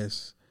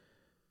has,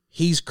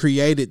 he's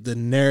created the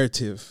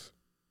narrative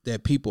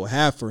that people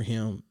have for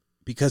him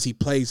because he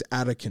plays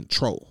out of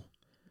control.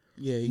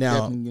 Yeah, he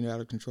definitely get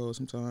out of control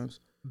sometimes.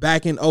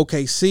 Back in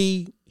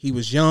OKC, he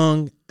was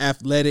young,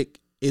 athletic.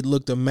 It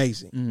looked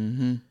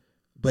amazing.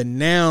 But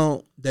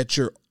now that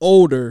you're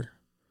older,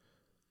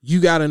 you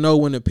got to know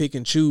when to pick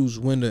and choose,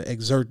 when to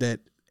exert that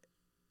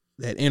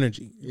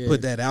energy,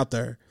 put that out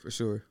there. For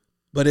sure.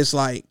 But it's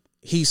like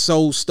he's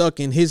so stuck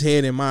in his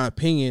head, in my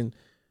opinion,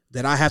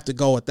 that I have to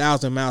go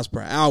 1,000 miles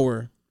per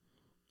hour.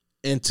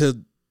 And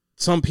to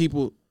some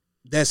people,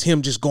 that's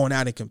him just going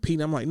out and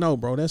competing. I'm like, no,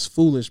 bro, that's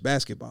foolish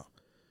basketball.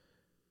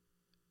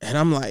 And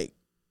I'm like,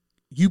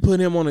 you put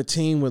him on a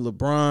team with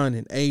LeBron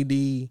and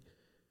AD,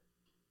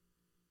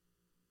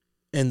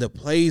 and the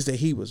plays that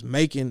he was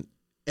making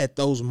at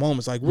those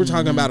moments, like we're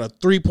talking about a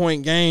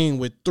 3-point game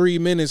with 3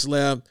 minutes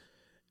left.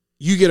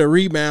 You get a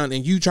rebound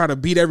and you try to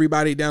beat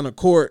everybody down the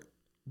court,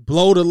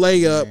 blow the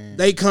layup. Man.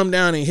 They come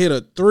down and hit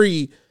a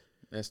 3.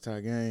 That's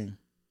tie game.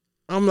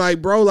 I'm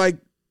like, bro, like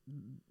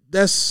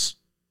that's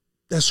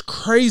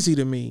crazy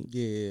to me.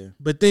 Yeah.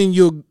 But then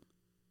you'll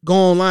go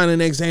online the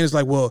next day and it's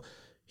like, well,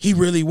 he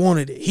really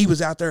wanted it. He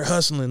was out there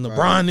hustling.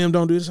 LeBron and them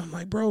don't do this. I'm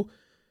like, bro,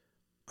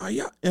 are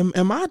y'all,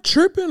 am I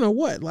tripping or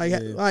what?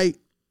 Like,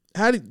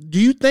 how do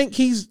you think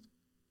he's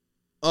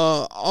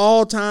a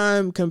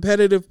all-time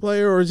competitive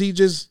player, or is he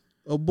just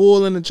a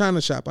bull in the china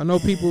shop? I know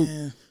people.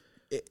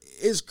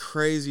 It's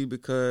crazy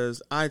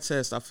because eye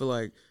test, I feel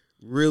like,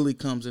 really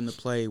comes into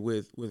play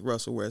with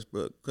Russell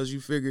Westbrook, because you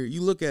figure,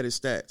 you look at his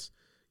stats,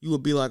 you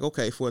would be like,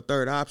 okay, for a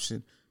third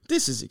option,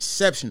 this is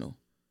exceptional.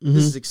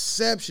 This is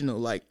exceptional.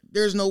 Like,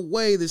 there's no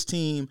way this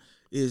team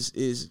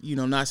is you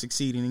know, not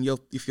succeeding. And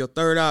if your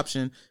third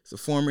option is a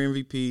former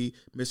MVP,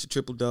 Mr.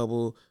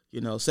 Triple-Double,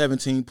 you know,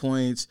 17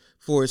 points,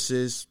 4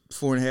 assists,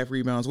 4.5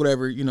 rebounds,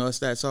 whatever, you know, his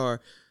stats are.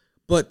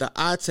 But the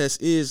eye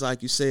test is,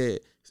 like you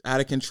said, it's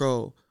out of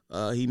control.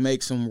 He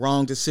makes some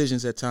wrong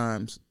decisions at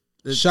times.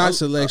 Shot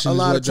selection a is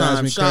lot what of drives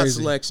me times shot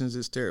crazy. selections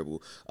is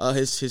terrible.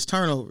 His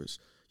turnovers.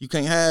 You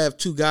can't have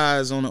two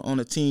guys on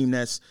a team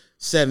that's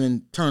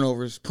 7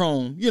 turnovers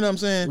prone. You know what I'm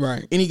saying?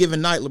 Right. Any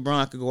given night,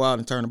 LeBron could go out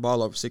and turn the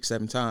ball over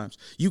 6-7 times.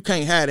 You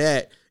can't have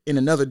that in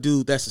another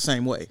dude that's the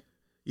same way.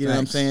 You know what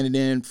I'm saying? And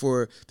then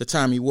for the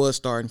time he was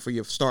starting, for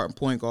your starting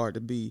point guard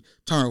to be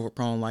turnover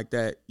prone like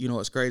that, you know,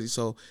 it's crazy.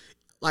 So,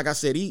 like I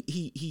said,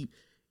 he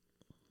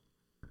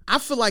I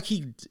feel like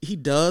he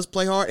does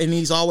play hard, and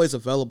he's always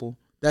available.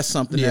 That's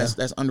something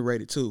that's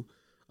underrated too.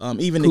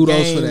 Even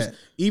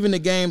the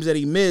games that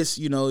he missed,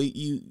 you know,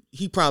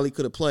 he probably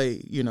could have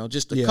played. You know,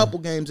 just a couple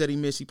games that he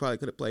missed, he probably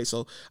could have played.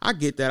 So I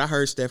get that. I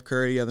heard Steph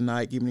Curry the other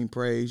night giving him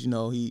praise. You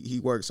know, he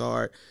works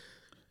hard,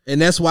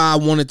 and that's why I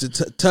wanted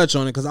to touch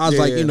on it, because I was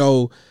like, you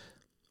know,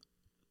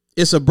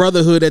 it's a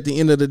brotherhood at the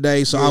end of the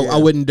day. So I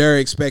wouldn't dare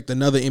expect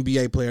another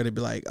NBA player to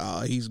be like,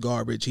 oh, he's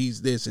garbage,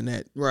 he's this and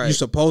that. Right. You're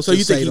supposed to. So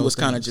you say think he those was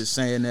kind of things. just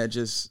saying that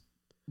just.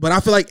 But I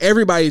feel like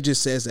everybody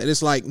just says that.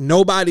 It's like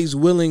nobody's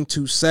willing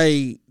to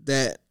say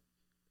that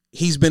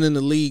he's been in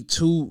the league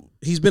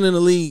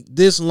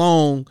this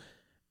long,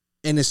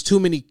 and it's too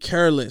many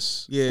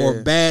careless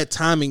or bad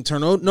timing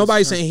turnovers.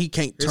 Nobody's saying he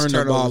can't turn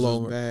the ball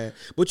over. Bad.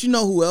 But you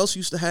know who else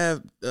used to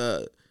have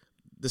the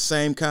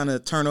same kind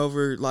of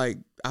turnover, like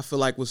I feel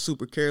like was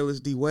super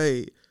careless? D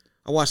Wade.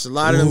 I watched a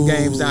lot of them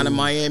games down in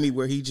Miami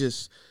where he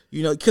just,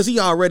 you know, because he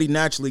already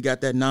naturally got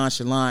that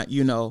nonchalant,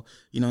 you know,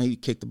 he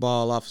kicked the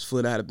ball off his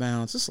foot out of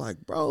bounds. It's like,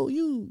 bro,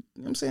 you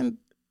know what I'm saying?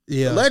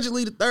 Yeah.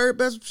 Allegedly the third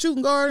best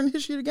shooting guard in the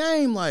history of the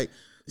game. Like,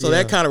 so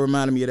that kind of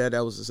reminded me of that.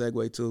 That was a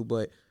segue too,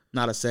 but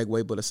not a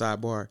segue, but a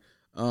sidebar.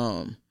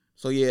 I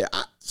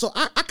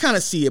kind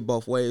of see it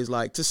both ways.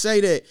 Like, to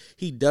say that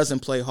he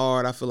doesn't play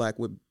hard, I feel like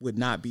would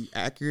not be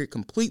accurate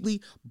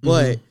completely,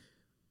 but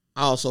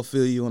I also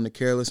feel you on the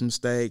careless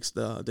mistakes,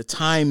 the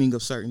timing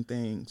of certain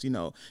things, you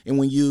know. And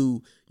when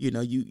you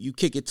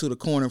kick it to the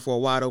corner for a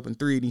wide open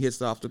three and he hits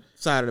it off the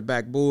side of the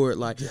backboard,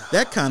 like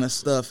that kind of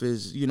stuff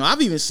is, you know,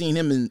 I've even seen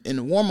him in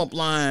the warm up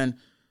line,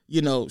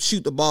 you know,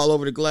 shoot the ball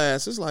over the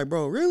glass. It's like,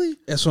 bro, really?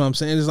 That's what I'm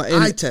saying. It's like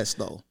eye test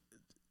though,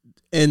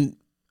 and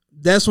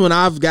that's when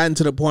I've gotten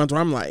to the point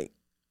where I'm like,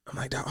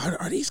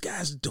 are these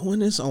guys doing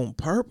this on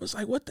purpose?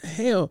 Like, what the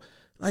hell?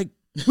 Like,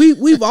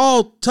 we've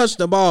all touched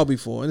the ball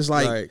before, and it's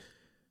like. Right.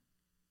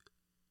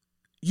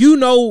 You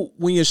know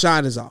when your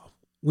shot is off.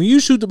 When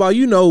you shoot the ball,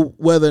 you know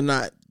whether or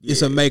not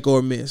it's a make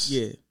or miss.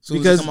 Yeah. So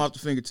because it come off the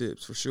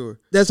fingertips, for sure.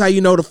 That's how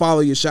you know to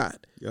follow your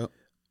shot. Yep.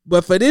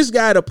 But for this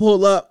guy to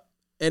pull up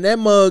and that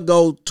mug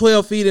go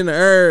 12 feet in the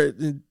air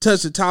and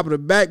touch the top of the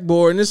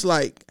backboard, and it's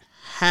like,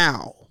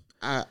 how?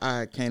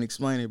 I can't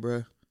explain it,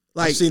 bro.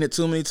 Like, I've seen it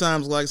too many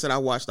times. Like I said, I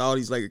watched all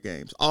these Laker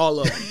games,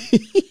 all of them.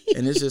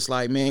 And it's just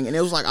like, man, and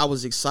it was like I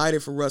was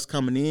excited for Russ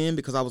coming in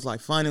because I was like,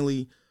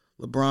 finally,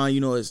 LeBron, you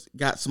know, has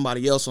got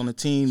somebody else on the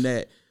team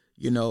that,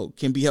 you know,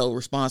 can be held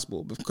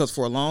responsible. Because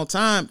for a long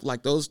time,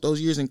 like those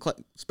years,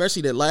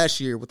 especially that last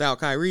year without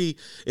Kyrie,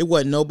 it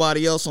wasn't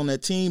nobody else on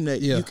that team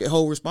that you could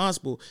hold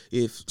responsible.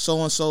 If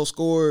so-and-so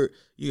scored,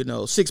 you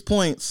know, 6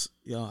 points,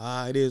 you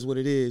know, it is what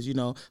it is, you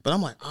know. But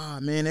I'm like,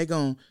 man, they're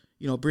going to,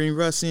 you know, bring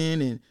Russ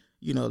in and,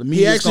 you know, the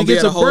media's going to be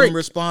able to hold him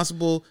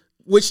responsible.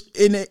 Which,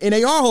 and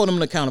they are holding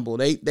him accountable.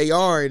 They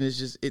are, and it's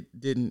just, it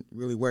didn't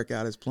really work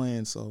out as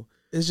planned, so.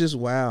 It's just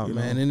wild,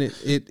 man. And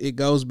it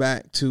goes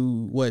back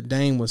to what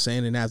Dame was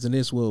saying, and after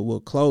this we'll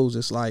close.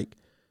 It's like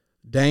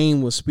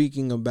Dame was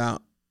speaking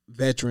about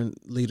veteran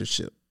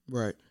leadership.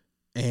 Right.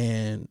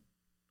 And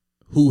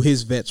who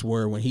his vets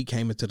were when he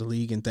came into the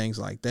league and things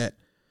like that.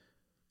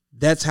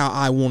 That's how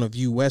I want to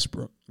view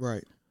Westbrook.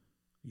 Right.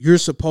 You're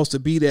supposed to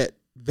be that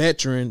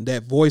veteran,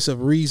 that voice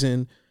of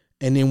reason,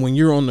 and then when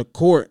you're on the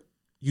court,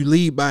 you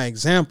lead by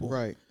example.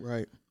 Right,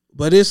 right.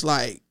 But it's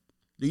like,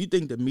 do you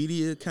think the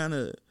media kind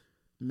of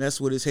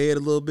mess with his head a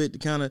little bit to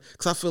kind of,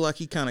 because I feel like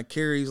he kind of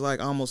carries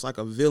like almost like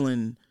a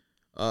villain,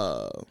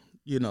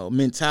 you know,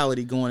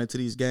 mentality going into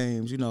these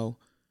games, you know.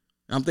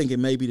 I'm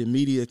thinking maybe the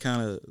media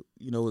kind of,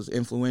 you know, was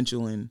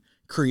influential in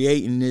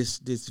creating this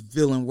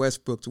villain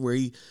Westbrook to where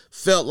he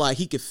felt like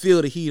he could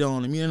feel the heat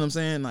on him. You know what I'm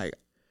saying? Like,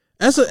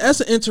 that's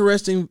an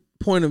interesting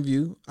point of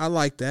view. I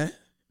like that.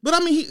 But I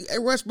mean,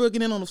 Westbrook,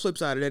 and then on the flip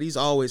side of that, he's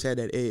always had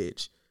that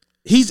edge.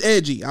 He's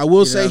edgy. I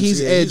will say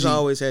he's edgy. He's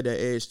always had that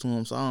edge to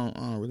him, so I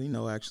don't really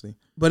know, actually.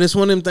 But it's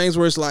one of them things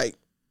where it's like,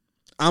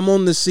 I'm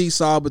on the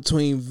seesaw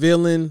between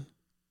villain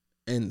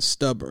and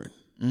stubborn.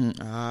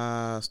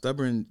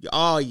 Stubborn.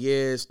 Oh,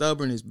 yeah,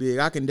 stubborn is big.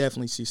 I can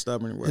definitely see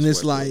stubborn in Westbrook. And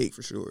it's like,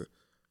 for sure.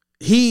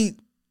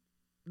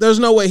 There's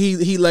no way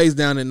he lays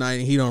down at night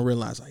and he don't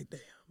realize, like, damn,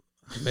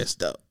 I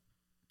messed up.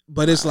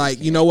 But it's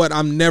like, you know what?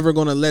 I'm never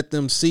going to let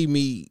them see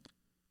me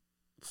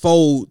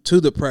fold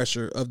to the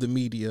pressure of the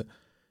media.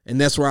 And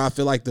that's where I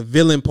feel like the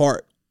villain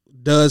part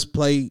does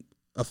play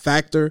a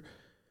factor.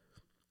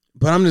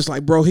 But I'm just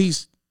like, bro,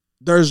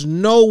 there's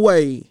no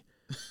way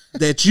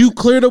that you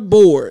clear the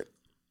board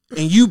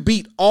and you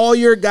beat all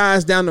your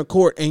guys down the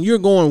court and you're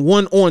going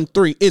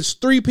 1-on-3. It's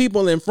 3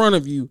 people in front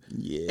of you.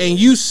 Yeah. And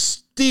you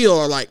still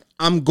are like,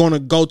 I'm going to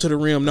go to the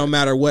rim no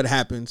matter what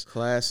happens.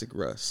 Classic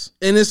Russ.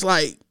 And it's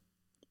like,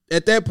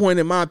 at that point,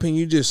 in my opinion,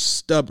 you're just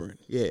stubborn.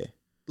 Yeah.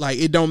 Like,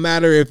 it don't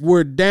matter if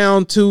we're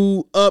down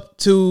 2, up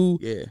 2.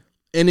 Yeah.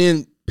 And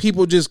then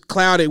people just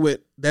cloud it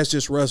with, that's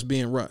just Russ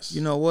being Russ.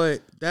 You know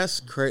what?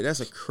 That's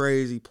a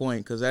crazy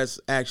point because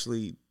that's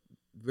actually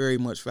very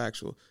much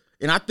factual.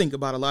 And I think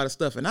about a lot of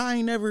stuff, and I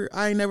ain't never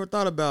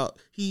thought about.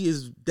 He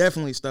is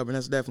definitely stubborn.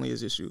 That's definitely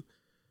his issue.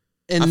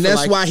 And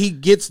that's why he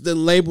gets the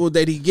label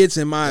that he gets,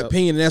 in my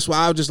opinion. And that's why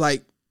I was just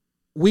like,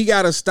 we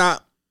got to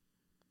stop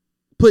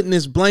putting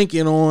this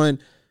blanket on.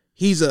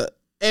 He's a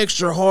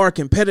extra hard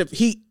competitive.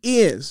 He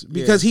is,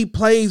 because he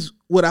plays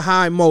with a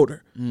high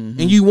motor.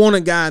 Mm-hmm. And you want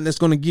a guy that's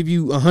going to give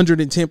you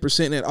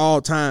 110% at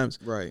all times.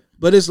 Right.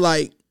 But it's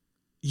like,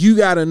 you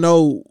got to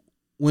know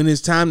when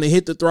it's time to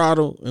hit the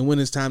throttle and when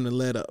it's time to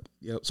let up.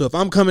 Yep. So if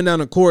I'm coming down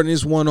the court and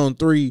it's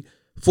 1-on-3,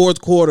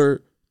 fourth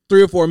quarter,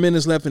 3 or 4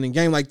 minutes left in the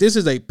game, like, this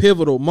is a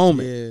pivotal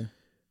moment. Yeah.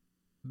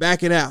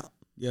 Back it out.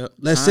 Yep.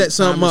 Let's set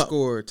something up.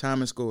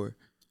 Time and score.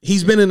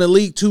 He's been in the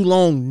league too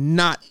long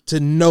not to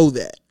know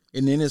that.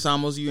 And then it's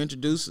almost, you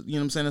introduce, you know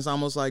what I'm saying? It's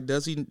almost like,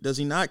 does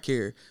he not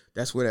care?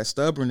 That's where that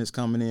stubbornness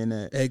coming in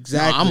at.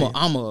 Exactly. No,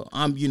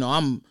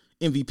 I'm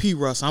MVP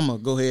Russ. I'm gonna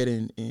go ahead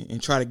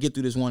and try to get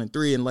through this 1 and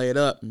 3 and lay it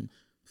up and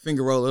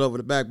finger roll it over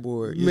the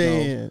backboard. You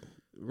know?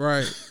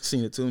 Right.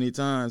 Seen it too many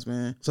times,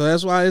 man. So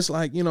that's why it's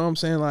like, you know what I'm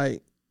saying?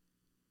 Like,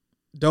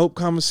 dope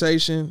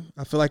conversation.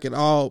 I feel like it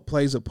all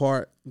plays a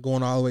part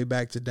going all the way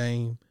back to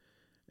Dame.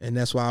 And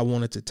that's why I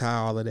wanted to tie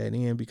all of that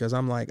in, because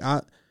I'm like,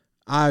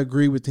 I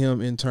agree with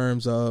him in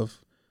terms of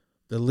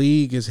the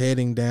league is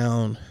heading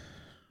down.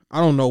 I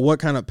don't know what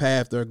kind of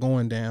path they're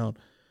going down,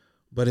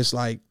 but it's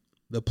like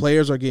the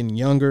players are getting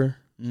younger.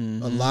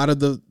 Mm-hmm. A lot of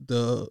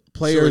the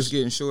players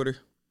getting shorter.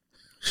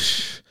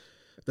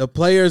 The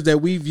players that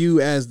we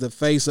view as the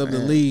face of the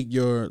league,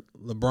 your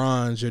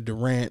LeBrons, your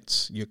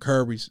Durants, your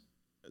Currys,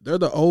 they're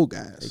the old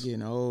guys. They're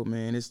getting old,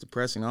 man. It's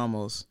depressing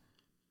almost.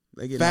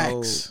 They getting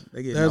Facts.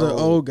 old. They're the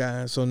old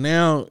guys. So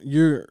now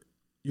you're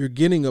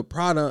getting a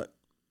product,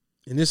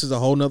 and this is a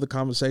whole nother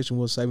conversation.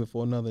 We'll save it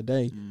for another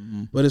day.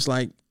 Mm-hmm. But it's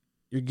like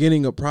you're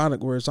getting a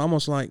product where it's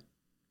almost like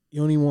you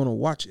don't even want to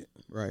watch it.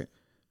 Right.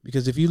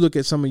 Because if you look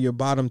at some of your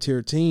bottom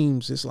tier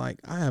teams, it's like,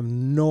 I have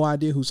no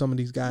idea who some of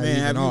these guys even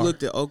are. Man, have you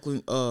looked at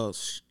Oakland?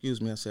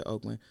 Excuse me, I said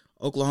Oakland.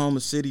 Oklahoma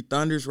City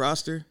Thunder's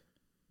roster,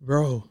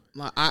 bro.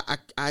 Like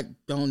I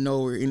don't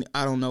know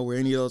where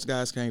any of those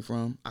guys came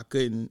from. I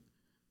couldn't.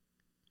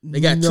 They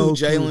got two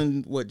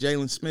Jalen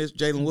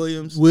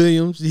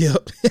Williams.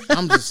 Yep.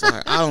 I'm just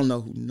like, I don't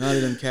know who none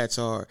of them cats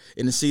are,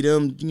 and to see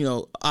them, you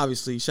know,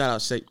 obviously shout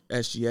out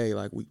SGA,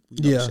 like we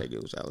know Shai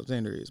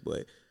Gilgeous-Alexander is,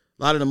 but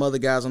a lot of them other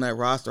guys on that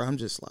roster, I'm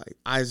just like,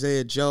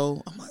 Isaiah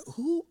Joe. I'm like,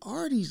 who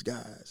are these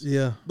guys?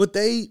 Yeah. But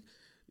I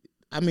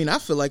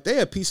feel like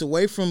they're a piece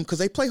away from, because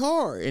they play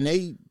hard and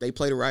they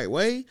play the right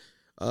way.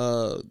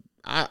 I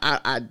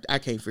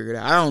can't figure it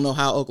out. I don't know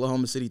how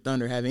Oklahoma City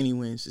Thunder have any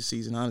wins this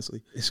season,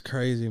 honestly. It's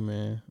crazy,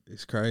 man.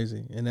 It's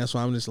crazy. And that's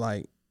why I'm just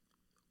like,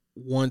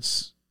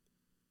 once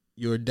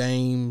your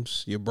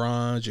Dames, your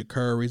Brons, your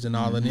Currys, and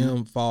all of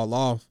them fall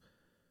off,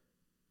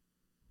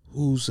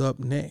 who's up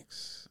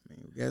next?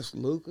 I guess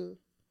Luka.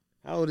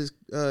 How old is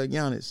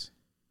Giannis?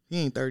 He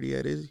ain't 30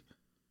 yet, is he?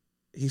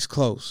 He's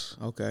close.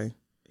 Okay.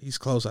 He's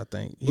close, I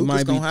think. He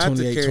Luka's might be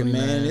 28, 29.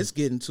 Man, it's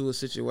getting to a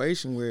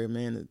situation where,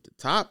 man, the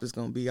top is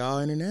going to be all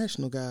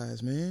international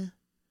guys, man.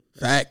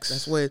 Facts.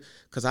 That's what,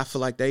 because I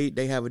feel like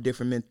they have a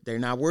different, they're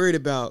not worried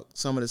about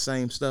some of the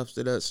same stuff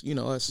that us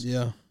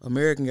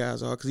American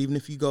guys are. Because even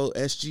if you go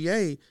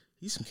SGA,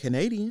 he's some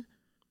Canadian.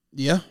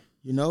 Yeah.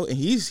 You know, and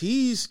he's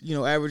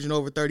averaging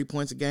over 30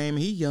 points a game,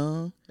 and he's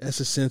young. That's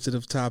a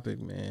sensitive topic,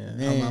 man.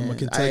 I'm a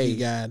Kentucky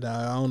guy,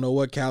 dog. I don't know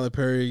what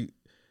Calipari.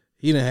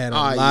 He done had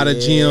a lot of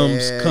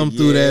gems come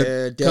through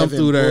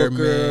there,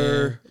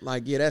 man.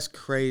 Like, that's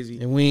crazy.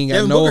 And we ain't got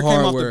Devin no Booker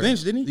hardware. came off the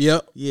bench, didn't he?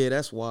 Yep. Yeah,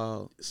 that's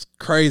wild. It's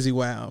crazy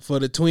wild for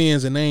the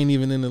Twins, and they ain't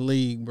even in the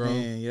league, bro.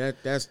 Man,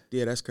 that's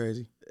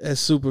crazy. That's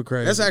super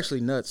crazy. That's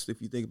actually nuts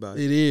if you think about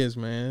it. It is,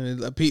 man.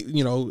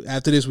 You know,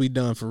 after this, we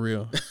done for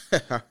real.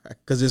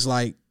 Because it's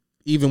like,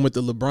 even with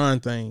the LeBron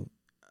thing,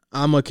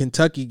 I'm a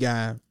Kentucky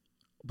guy,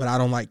 but I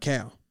don't like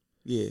Cal.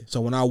 Yeah.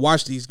 So when I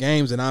watch these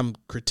games and I'm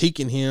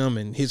critiquing him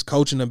and his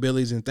coaching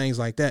abilities and things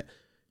like that,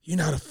 you're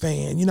not a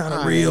fan. You're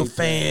not a real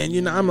fan.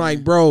 You know, I'm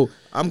like, bro.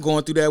 I'm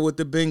going through that with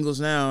the Bengals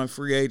now in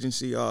free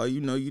agency.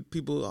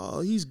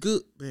 He's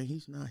good. Man,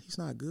 he's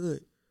not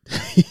good.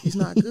 He's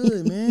not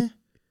good, man.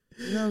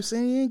 You know what I'm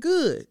saying? He ain't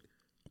good.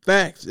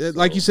 Facts.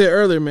 Like you said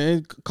earlier,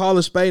 man, call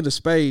a spade,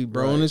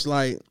 bro. Right. And it's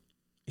like,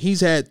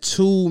 he's had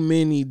too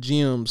many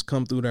gems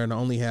come through there to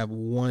only have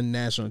one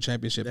national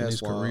championship in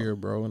his career,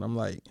 bro. And I'm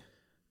like,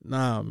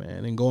 nah,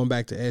 man. And going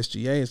back to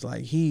SGA, it's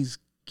like he's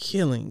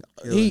killing.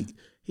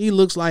 He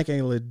looks like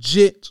a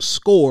legit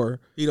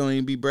scorer. He don't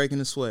even be breaking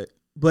the sweat.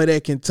 But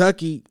at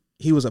Kentucky,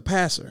 he was a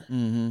passer.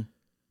 Mm-hmm.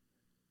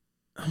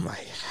 I'm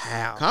like,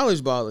 how?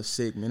 College ball is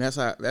sick, man.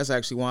 That's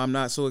actually why I'm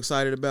not so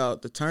excited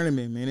about the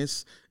tournament, man.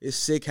 It's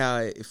sick how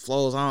it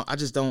flows on. I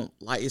just don't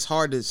like. It's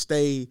hard to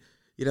stay.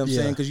 You know what I'm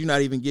saying? Because you're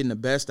not even getting the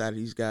best out of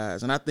these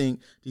guys. And I think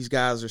these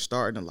guys are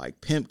starting to,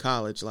 like, pimp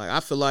college. Like, I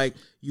feel like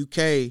UK,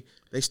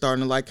 they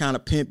starting to, like, kind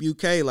of pimp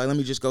UK. Like, let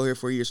me just go here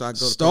for a year so I can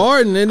go to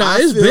starting. And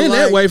it's been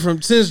that way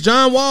since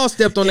John Wall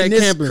stepped on that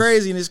campus.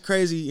 It's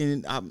crazy.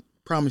 And I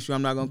promise you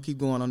I'm not going to keep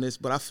going on this.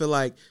 But I feel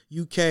like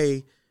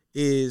UK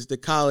is the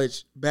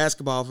college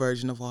basketball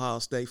version of Ohio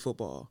State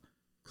football.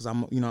 Because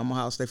I'm an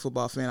Ohio State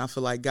football fan. I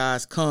feel like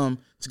guys come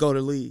to go to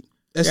the league.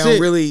 They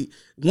don't really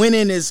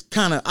winning is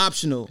kind of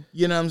optional.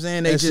 You know what I'm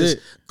saying? They just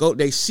go.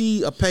 They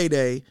see a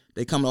payday.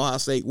 They come to Ohio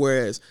State.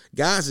 Whereas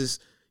guys is,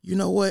 you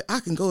know what? I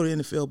can go to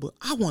the NFL, but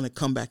I want to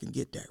come back and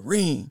get that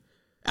ring.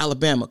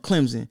 Alabama,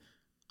 Clemson.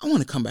 I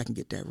want to come back and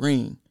get that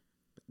ring.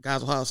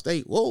 Guys, Ohio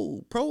State.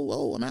 Whoa,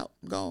 I'm out.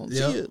 I'm gone. See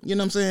you. You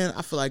know what I'm saying?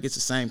 I feel like it's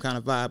the same kind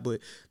of vibe, but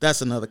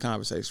that's another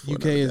conversation for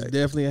UK is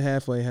definitely a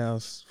halfway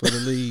house for the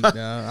league.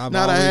 I've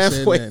not a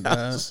halfway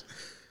house.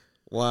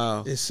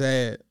 Wow, it's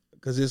sad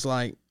because it's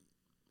like.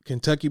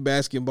 Kentucky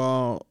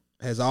basketball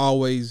has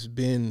always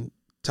been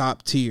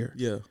top tier.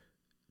 Yeah.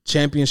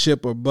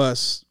 Championship or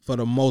bust for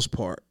the most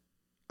part.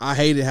 I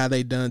hated how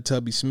they done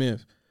Tubby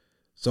Smith.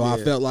 So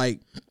I felt like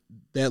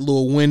that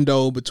little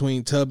window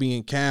between Tubby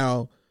and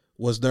Cal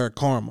was their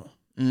karma.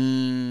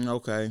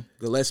 Okay.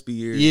 Gillespie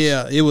years.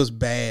 Yeah, it was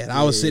bad.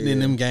 I was sitting in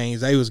them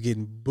games. They was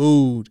getting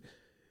booed.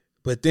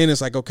 But then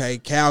it's like, okay,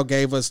 Cal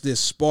gave us this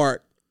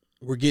spark.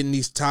 We're getting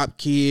these top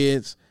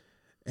kids.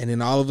 And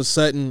then all of a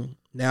sudden,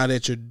 now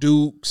that you're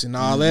Dukes and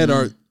all that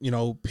are,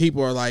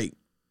 people are like,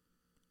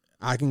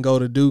 I can go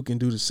to Duke and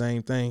do the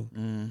same thing.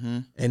 Mm-hmm.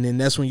 And then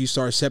that's when you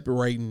start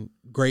separating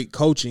great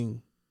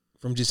coaching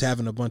from just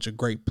having a bunch of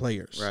great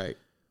players. Right.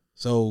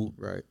 So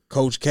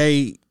Coach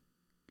K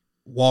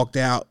walked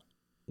out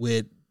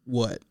with,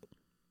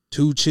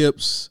 2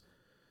 chips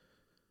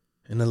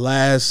in the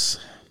last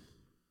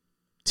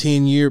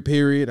 10-year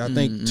period. I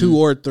think 2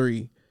 or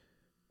 3.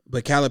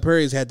 But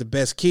Calipari's had the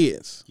best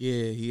kids.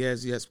 Yeah, he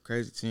has some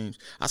crazy teams.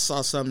 I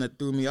saw something that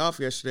threw me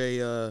off yesterday.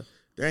 There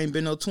ain't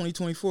been no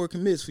 2024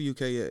 commits for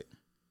UK yet.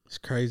 It's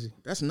crazy.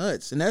 That's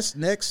nuts. And that's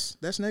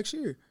next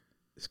year.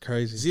 It's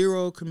crazy.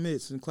 0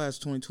 commits in class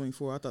of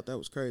 2024. I thought that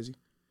was crazy.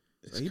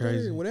 It's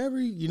crazy. Whatever,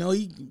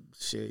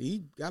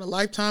 he got a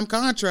lifetime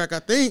contract, I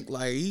think.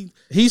 Like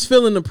he's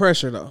feeling the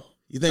pressure though.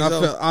 You think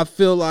so? I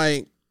feel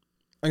like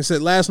I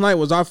said, last night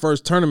was our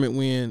first tournament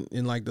win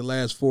in like the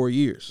last 4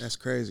 years. That's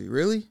crazy.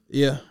 Really?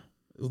 Yeah.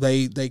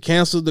 They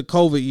canceled the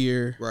COVID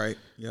year. Right.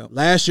 Yep.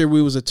 Last year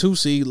we was a 2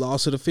 seed,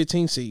 lost to the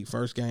 15 seed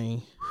first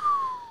game.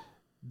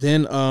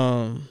 Then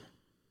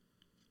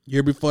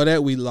year before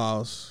that we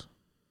lost.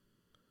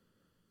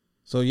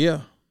 So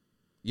yeah.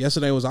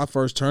 Yesterday was our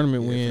first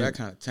tournament win. For that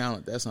kind of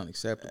talent, that's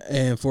unacceptable.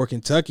 And for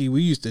Kentucky,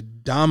 we used to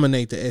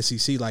dominate the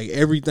SEC. Like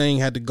everything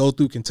had to go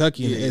through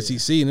Kentucky in the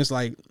SEC. And it's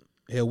like,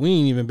 hell, we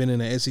ain't even been in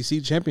the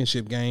SEC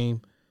championship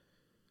game.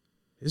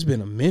 It's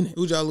been a minute.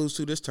 Who'd y'all lose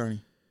to this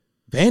tourney?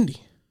 Vandy.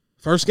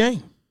 First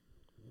game.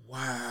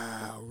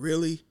 Wow,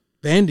 really?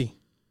 Vandy.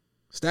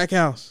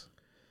 Stackhouse.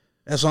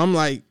 That's why I'm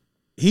like,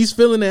 he's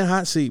feeling that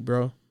hot seat,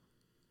 bro.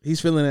 He's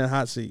feeling that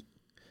hot seat.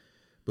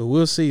 But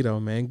we'll see,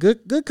 though, man.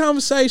 Good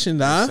conversation,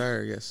 dog. Yes,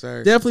 sir. Yes,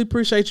 sir. Definitely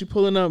appreciate you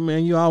pulling up,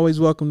 man. You're always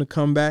welcome to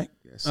come back.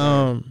 Yes,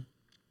 sir.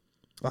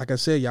 Like I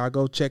said, y'all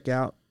go check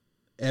out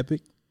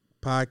E.P.I.C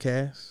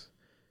podcast.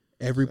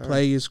 Every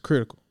play is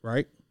critical,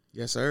 right?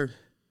 Yes, sir.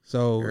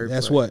 So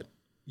that's what?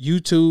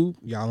 YouTube,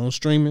 y'all on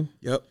streaming.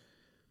 Yep.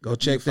 Go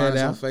check that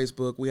out. On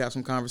Facebook. We have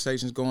some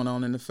conversations going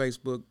on in the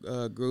Facebook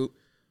group.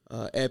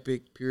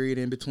 E.P.I.C, period,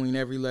 in between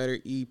every letter.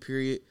 E,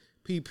 period.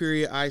 P,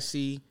 period,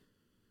 I-C.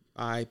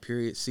 I,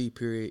 period, C,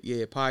 period.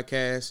 Yeah,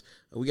 podcast.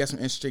 We got some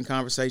interesting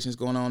conversations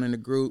going on in the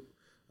group.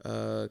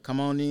 Come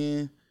on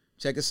in.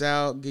 Check us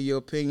out. Give your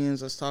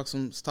opinions. Let's talk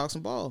some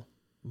ball.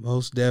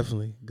 Most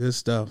definitely. Good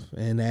stuff.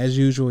 And as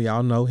usual,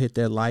 y'all know, hit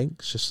that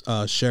like,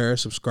 share,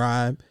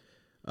 subscribe.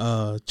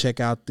 Check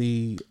out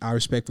the I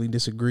Respectfully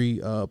Disagree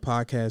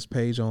podcast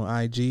page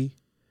on IG.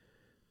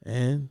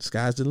 And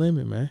sky's the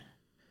limit, man.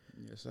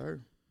 Yes, sir.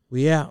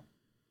 We out.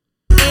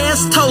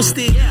 Ass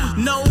toasted,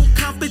 no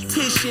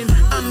competition.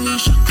 I'm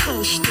Misha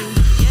coasting.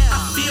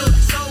 I feel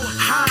so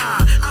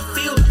high, I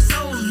feel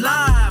so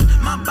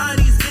live. My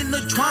body's in the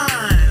twine.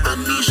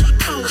 I'm Misha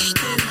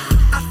coasting.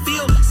 I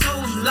feel so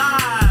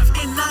live,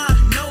 and I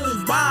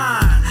know why.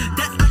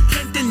 That I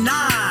can't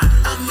deny.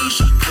 I'm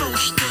Misha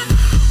coasting.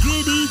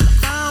 Goody,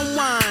 fine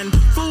wine,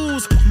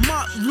 fools,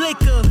 malt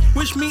liquor.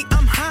 Wish me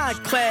I'm high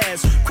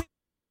class.